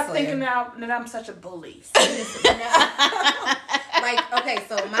 seriously. I'll stop thinking now that I'm such a bully. Like, okay,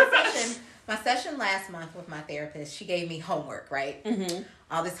 so my session last month with my therapist, she gave me homework, right? Mm-hmm.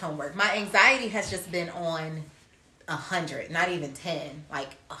 All this homework. My anxiety has just been on 100, not even 10, like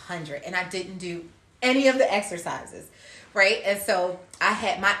 100. And I didn't do any of the exercises, right? And so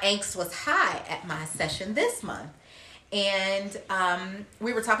my angst was high at my session this month. And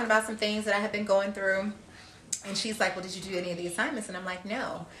we were talking about some things that I had been going through. And she's like, well, did you do any of the assignments? And I'm like,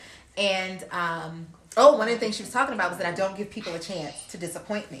 no. And one of the things she was talking about was that I don't give people a chance to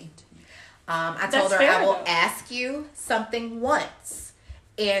disappoint me. I told her I will ask you something once.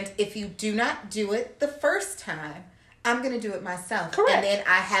 And if you do not do it the first time, I'm going to do it myself. Correct. And then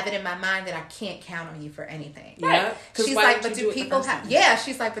I have it in my mind that I can't count on you for anything. Yeah. She's like, but do people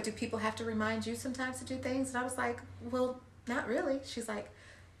she's like, but do people have to remind you sometimes to do things? And I was like, well, not really. She's like,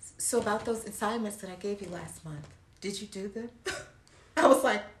 so about those assignments that I gave you last month, did you do them? I was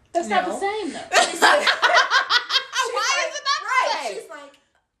like, that's not the same though. Why is it not the same? She's like,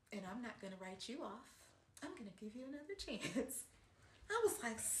 and I'm not going to write you off. I'm going to give you another chance. I was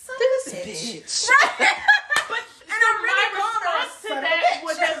like, son of a bitch. Right? My response to that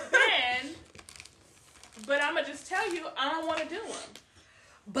would have been, but I'm going to just tell you, I don't want to do them.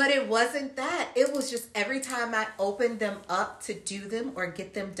 But it wasn't that. It was just every time I opened them up to do them or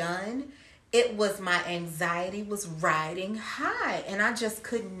get them done, it was my anxiety was riding high. And I just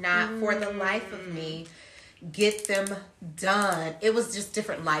could not, for the life of me, get them done. It was just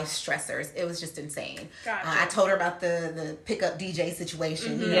different life stressors. It was just insane. Gotcha. I told her about the pickup DJ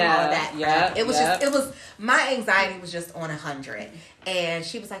situation, all of that. Yeah, it was my anxiety was just on 100. And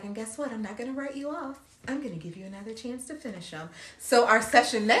she was like, and guess what? I'm not going to write you off. I'm going to give you another chance to finish them. So our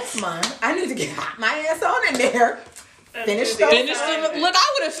session next month, I need to get my ass on in there. Finish them. Look,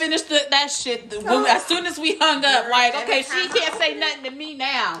 I would have finished that shit as soon as we hung up. Like, okay, she can't say nothing to me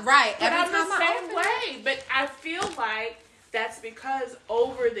now. Right. But I'm the same way. But I feel like that's because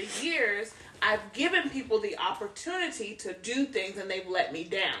over the years, I've given people the opportunity to do things and they've let me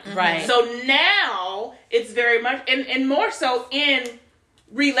down. Right. So now it's very much, and more so in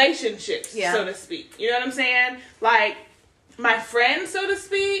relationships, so to speak. You know what I'm saying? Like my friends, so to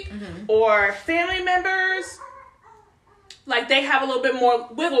speak, or family members, like they have a little bit more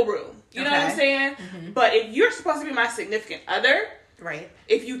wiggle room. You know what I'm saying? But if you're supposed to be my significant other, right?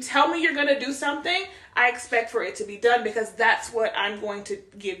 If you tell me you're going to do something, I expect for it to be done because that's what I'm going to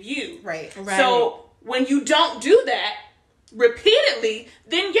give you. Right. So when you don't do that repeatedly,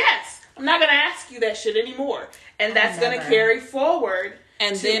 then yes, I'm not going to ask you that shit anymore. And that's going to carry forward.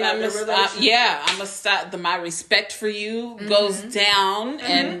 And then I'm gonna stop. My respect for you goes down,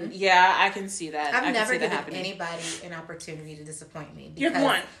 and I can see that. I've never given anybody an opportunity to disappoint me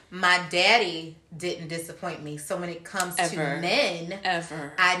because my daddy didn't disappoint me. So when it comes to men,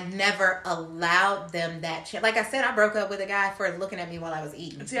 I never allowed them that chance. Like I said, I broke up with a guy for looking at me while I was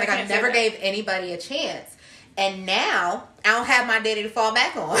eating. See, I never gave anybody a chance. And now, I don't have my daddy to fall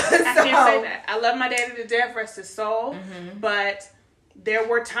back on. I can't say that. I love my daddy to death, rest his soul, but there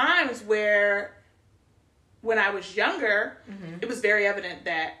were times where, when I was younger, it was very evident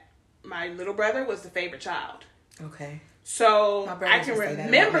that my little brother was the favorite child. Okay. So I can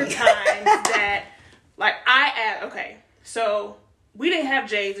remember times that, like, so we didn't have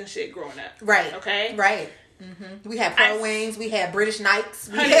J's and shit growing up. Right. Okay? Right. We had Pro Wings, we had British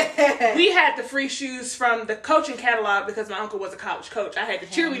Nikes. We had the free shoes from the coaching catalog because my uncle was a college coach. I had the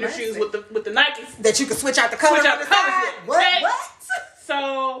cheerleader shoes with the Nikes. That you could switch out the colors on the side. What?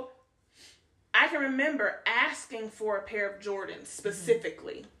 So, I can remember asking for a pair of Jordans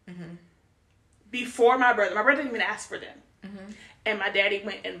specifically before my brother. My brother didn't even ask for them. And my daddy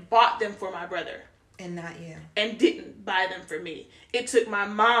went and bought them for my brother. And not you. And didn't buy them for me. It took my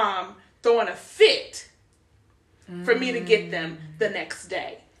mom throwing a fit for me to get them the next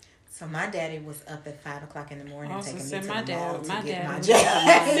day. So my daddy was up at 5 o'clock in the morning taking me to the mall to get my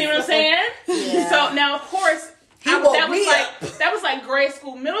jazz. See what I'm saying? Yeah. So now, of course, that was like grade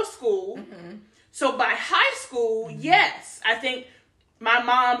school, middle school. So by high school, yes, I think my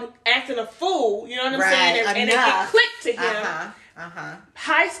mom acting a fool. You know what I'm saying? And it clicked to him.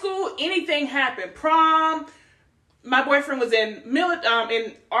 High school, anything happened. Prom. My boyfriend was in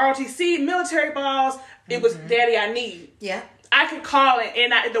ROTC, military balls. It was Daddy, I need. Yeah. I could call it,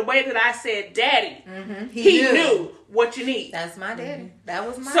 and the way that I said Daddy, he knew what you need. That's my daddy. That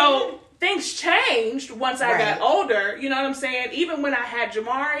was my daddy. Things changed once I got older. You know what I'm saying? Even when I had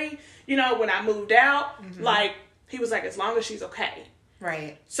Jamari, when I moved out, like, he was like, as long as she's okay.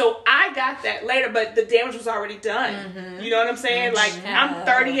 Right. So I got that later, but the damage was already done. You know what I'm saying? Like, I'm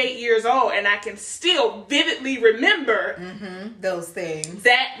 38 years old, and I can still vividly remember those things.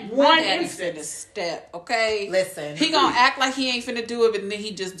 That one instant. Finna step, okay? Listen. He gonna act like he ain't finna do it, but then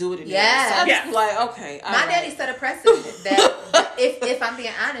he just do it anyway. Yeah. So I'm like, okay. My daddy set a precedent that if I'm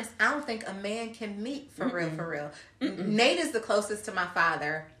being honest, I don't think a man can meet for real. Nate is the closest to my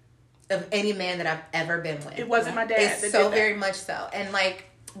father of any man that I've ever been with. It wasn't my dad. It's so very much so. And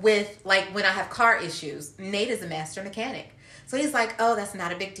when I have car issues, Nate is a master mechanic. So he's like, oh, that's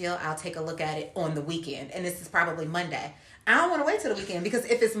not a big deal. I'll take a look at it on the weekend. And this is probably Monday. I don't want to wait till the weekend because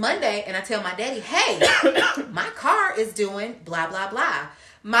if it's Monday and I tell my daddy, hey, my car is doing blah, blah, blah.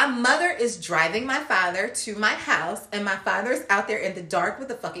 My mother is driving my father to my house, and my father's out there in the dark with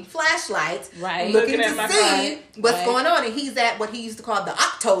a fucking flashlight, looking to see what's going on. And he's at what he used to call the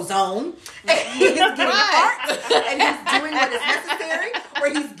octo zone, and he's getting parts, and he's doing what is necessary,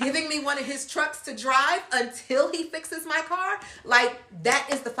 where he's giving me one of his trucks to drive until he fixes my car. Like, that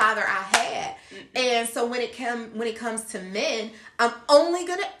is the father I had. And so when it comes to men, I'm only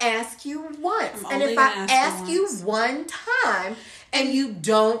gonna ask you once, and if I ask you one time and you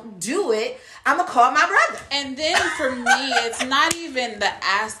don't do it, I'm going to call my brother. And then for me, it's not even the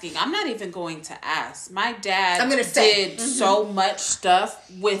asking. I'm not even going to ask. My dad did so much stuff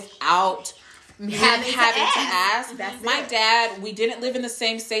without having to ask. My dad, we didn't live in the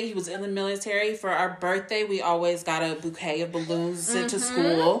same state. He was in the military. For our birthday, we always got a bouquet of balloons sent to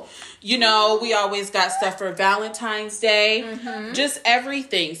school. We always got stuff for Valentine's Day. Just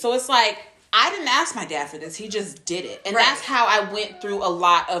everything. So it's like, I didn't ask my dad for this. He just did it. And Right. that's how I went through a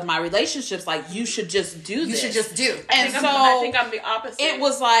lot of my relationships. Like, you should just do this. You should just do. And I think I'm the opposite. it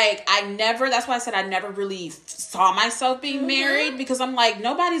was like, that's why I said I never really saw myself being married, because I'm like,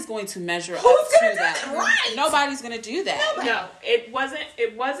 nobody's going to measure up to that. Right. Nobody's going to do that. No, it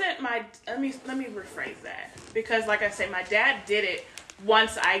wasn't my, let me rephrase that. Because like I said, my dad did it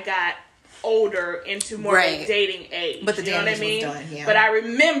once I got older into more of a dating age. But the you know what I damage mean? was done, yeah. But I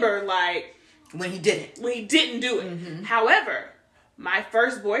remember like When he didn't. when he didn't do it. However, my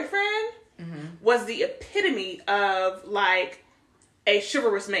first boyfriend was the epitome of like a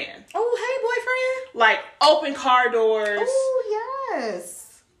chivalrous man. Oh, hey, boyfriend. Like open car doors. Oh,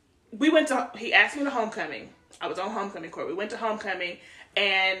 yes. He asked me to homecoming. I was on homecoming court. We went to homecoming,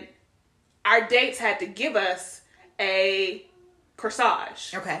 and our dates had to give us a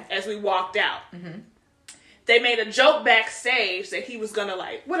corsage. Okay. As we walked out. They made a joke backstage that he was gonna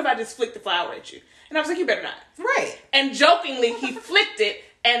like, what if I just flick the flower at you? And I was like, you better not. Right. And jokingly, he flicked it,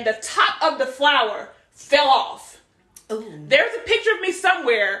 and the top of the flower fell off. Ooh. There's a picture of me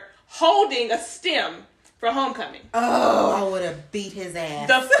somewhere holding a stem for homecoming. Oh, I would have beat his ass.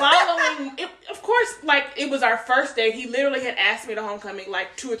 The following, of course, like, it was our first day. He literally had asked me to homecoming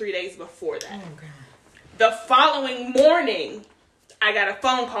like 2 or 3 days before that. Oh, God. The following morning, I got a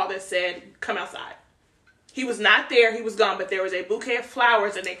phone call that said, come outside. He was not there. He was gone. But there was a bouquet of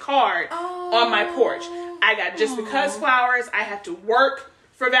flowers and a card on my porch. I got just because flowers. I had to work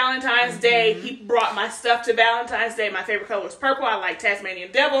for Valentine's Day. He brought my stuff to Valentine's Day. My favorite color was purple. I like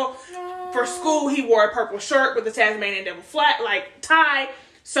Tasmanian Devil. For school, he wore a purple shirt with a Tasmanian Devil tie.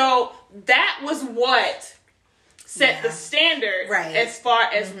 So that was what set the standard as far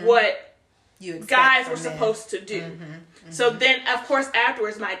as what guys were supposed to do. So then, of course,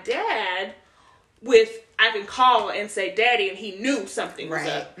 afterwards, my dad, I can call and say daddy, and he knew something was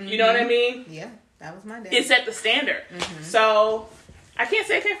up. You know what I mean? Yeah, that was my dad. It set the standard. So I can't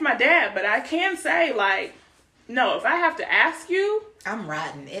say it came from my dad, but I can say, like, no, if I have to ask you, I'm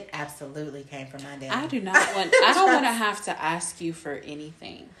rotten. It absolutely came from my dad. I don't want to have to ask you for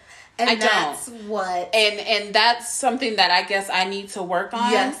anything. And that's what. And that's something that I guess I need to work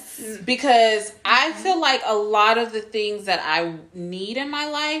on. Yes. Because I feel like a lot of the things that I need in my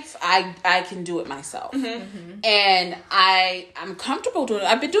life, I can do it myself. And I'm comfortable doing it.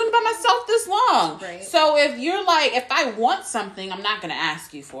 I've been doing it by myself this long. Right. So if you're like, if I want something, I'm not going to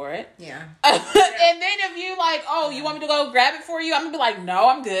ask you for it. Yeah. And then if you like, oh, you want me to go grab it for you? I'm going to be like, no,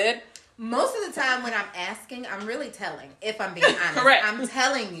 I'm good. Most of the time when I'm asking, I'm really telling, if I'm being honest. Correct. I'm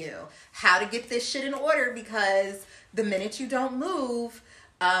telling you how to get this shit in order, because the minute you don't move,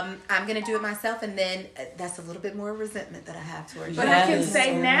 I'm going to do it myself, and then that's a little bit more resentment that I have towards you. but I can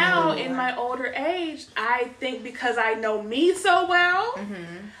say now in my older age, I think because I know me so well,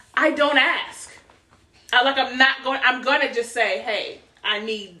 I don't ask. I'm going to just say, hey, I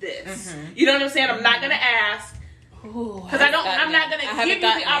need this. You know what I'm saying? I'm not going to ask. Because I'm not going to give you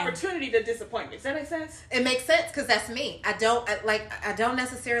the opportunity to disappoint me. Does that make sense? It makes sense, because that's me. I don't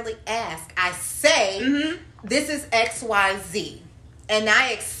necessarily ask. I say, this is XYZ, and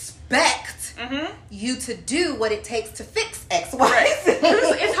I expect you to do what it takes to fix XYZ. Right.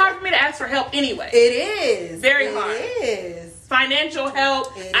 It's hard for me to ask for help anyway. It is. Very hard. It is. Financial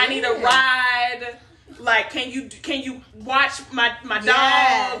help. I need a ride. Like, can you watch my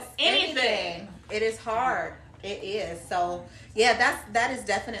dog? Anything. It is hard. It is. So, yeah, that is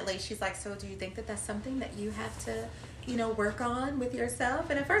definitely, she's like, so do you think that that's something that you have to, work on with yourself?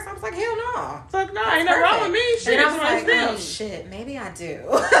 And at first I was like, hell no. Fuck no, ain't nothing wrong with me. Shit, and I was like, them. oh shit, maybe I do.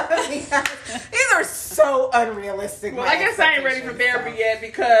 These are so unrealistic. Well, I guess I ain't ready for therapy yet,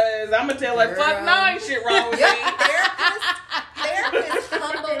 because I'm going to tell her, fuck no, ain't shit wrong with me. Therapists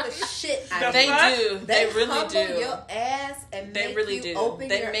humble the shit out of They you. do. They really humble do. your ass and They make really you do. open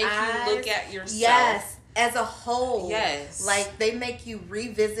They your make eyes. you look at yourself. Yes. As a whole. Yes. Like, they make you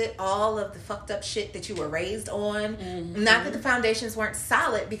revisit all of the fucked up shit that you were raised on. Not that the foundations weren't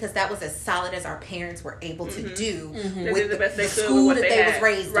solid, because that was as solid as our parents were able to do with the best they could school with what that they they had. was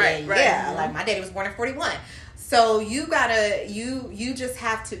raised in. Right. Yeah. Like, my daddy was born in 41. So you gotta, you just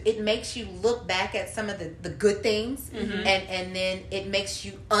have to, it makes you look back at some of the good things, and then it makes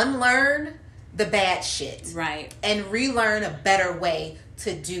you unlearn the bad shit. Right. And relearn a better way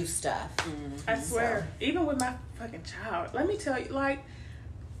to do stuff. I swear. Even with my fucking child. Let me tell you, like,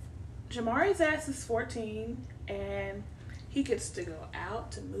 Jamari's ass is 14, and he gets to go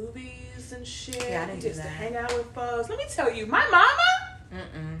out to movies and shit. Yeah, I didn't he do gets that. to hang out with folks. Let me tell you, my mama,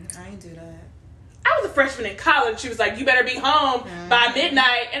 I ain't do that. I was a freshman in college. She was like, you better be home by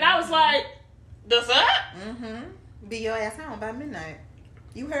midnight. And I was like, the fuck? Be your ass home by midnight.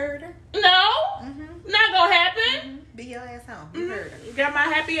 You heard her. No, Mm-hmm. not gonna happen. Mm-hmm. Be your ass home. You heard her. You got my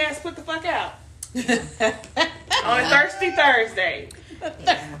happy ass put the fuck out on a thirsty Thursday.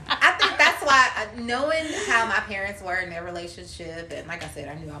 Yeah. I think that's why, knowing how my parents were in their relationship, and like I said,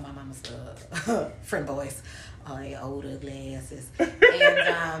 I knew all my mama's friend boys, all they old ugly asses, and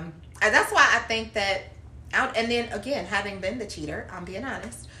that's why I think that. And then again, having been the cheater, I'm being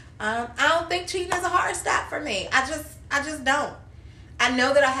honest. I don't think cheating is a hard stop for me. I just don't. I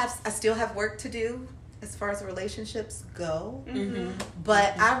know that I still have work to do as far as relationships go,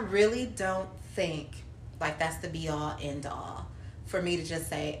 but I really don't think like that's the be all end all for me to just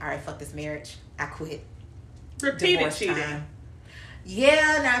say, all right, fuck this marriage, I quit. Repeated Divorce cheating. time.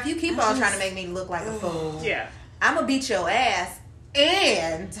 Yeah, now if you keep on trying to make me look like a fool, Yeah. I'm gonna beat your ass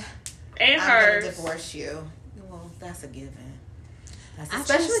and I'm hers. gonna divorce you. Well, that's a given.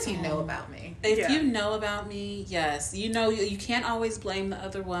 Especially if you know about me. If you know about me, yes. You know, you can't always blame the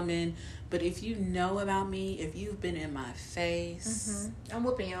other woman, but if you know about me, if you've been in my face. I'm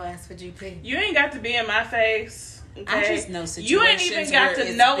whooping your ass for GP. You ain't got to be in my face. Okay? I just know situations you ain't even got where to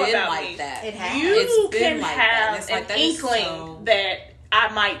it's know been about like me. that. It has. You It's been can like that. have It's like an that is inkling so- that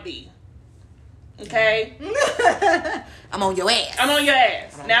I might be. Okay? I'm on your ass. I'm on your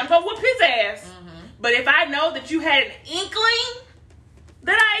ass. Now I'm gonna whoop his ass. But if I know that you had an inkling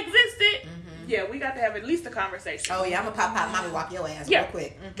that I existed, yeah, we got to have at least a conversation. Oh yeah, I'm gonna pop mommy walk your ass real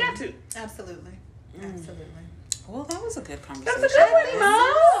quick. Got to. Absolutely. Absolutely. Well, that was a good conversation. That's a good one, Mom.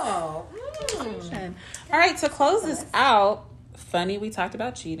 Oh. All right, to close this out, funny, we talked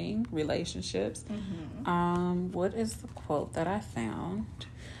about cheating, relationships. What is the quote that I found?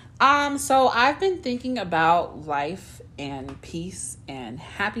 So I've been thinking about life and peace and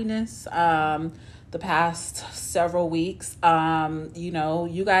happiness the past several weeks. You know,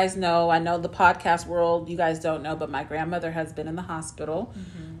 you guys know, I know the podcast world, you guys don't know, but my grandmother has been in the hospital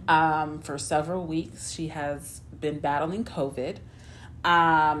for several weeks. She has been battling COVID.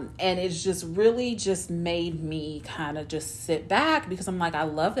 And it's just really just made me kind of just sit back because I'm like, I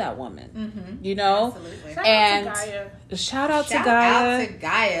love that woman, you know? Absolutely. Shout out to Gaia. Shout out to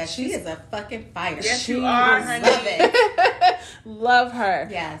Gaia. She is a fucking fighter. Yes, She you are, is- honey. Love it. Love her.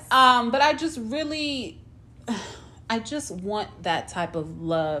 Yes. But I just want that type of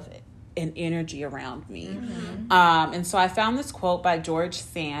love and energy around me. And so I found this quote by George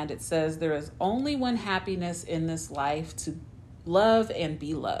Sand. It says, "There is only one happiness in this life, to love and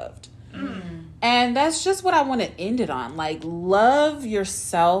be loved." And that's just what I want to end it on. Like, love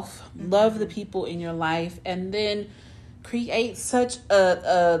yourself, love the people in your life, and then create such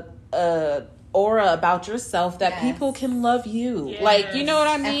a aura about yourself that people can love you. Yes. Like, you know what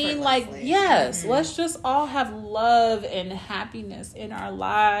I mean? Like, Effortlessly. yes, let's just all have love and happiness in our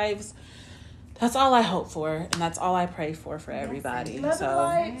lives. That's all I hope for, and that's all I pray for everybody. Love So, and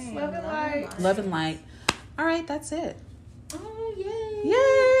lights. Love and lights. love and light. All right, that's it. Oh, yay.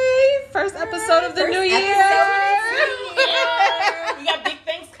 Yay! First episode of the new year. We got big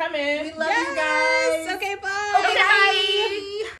things coming. We love you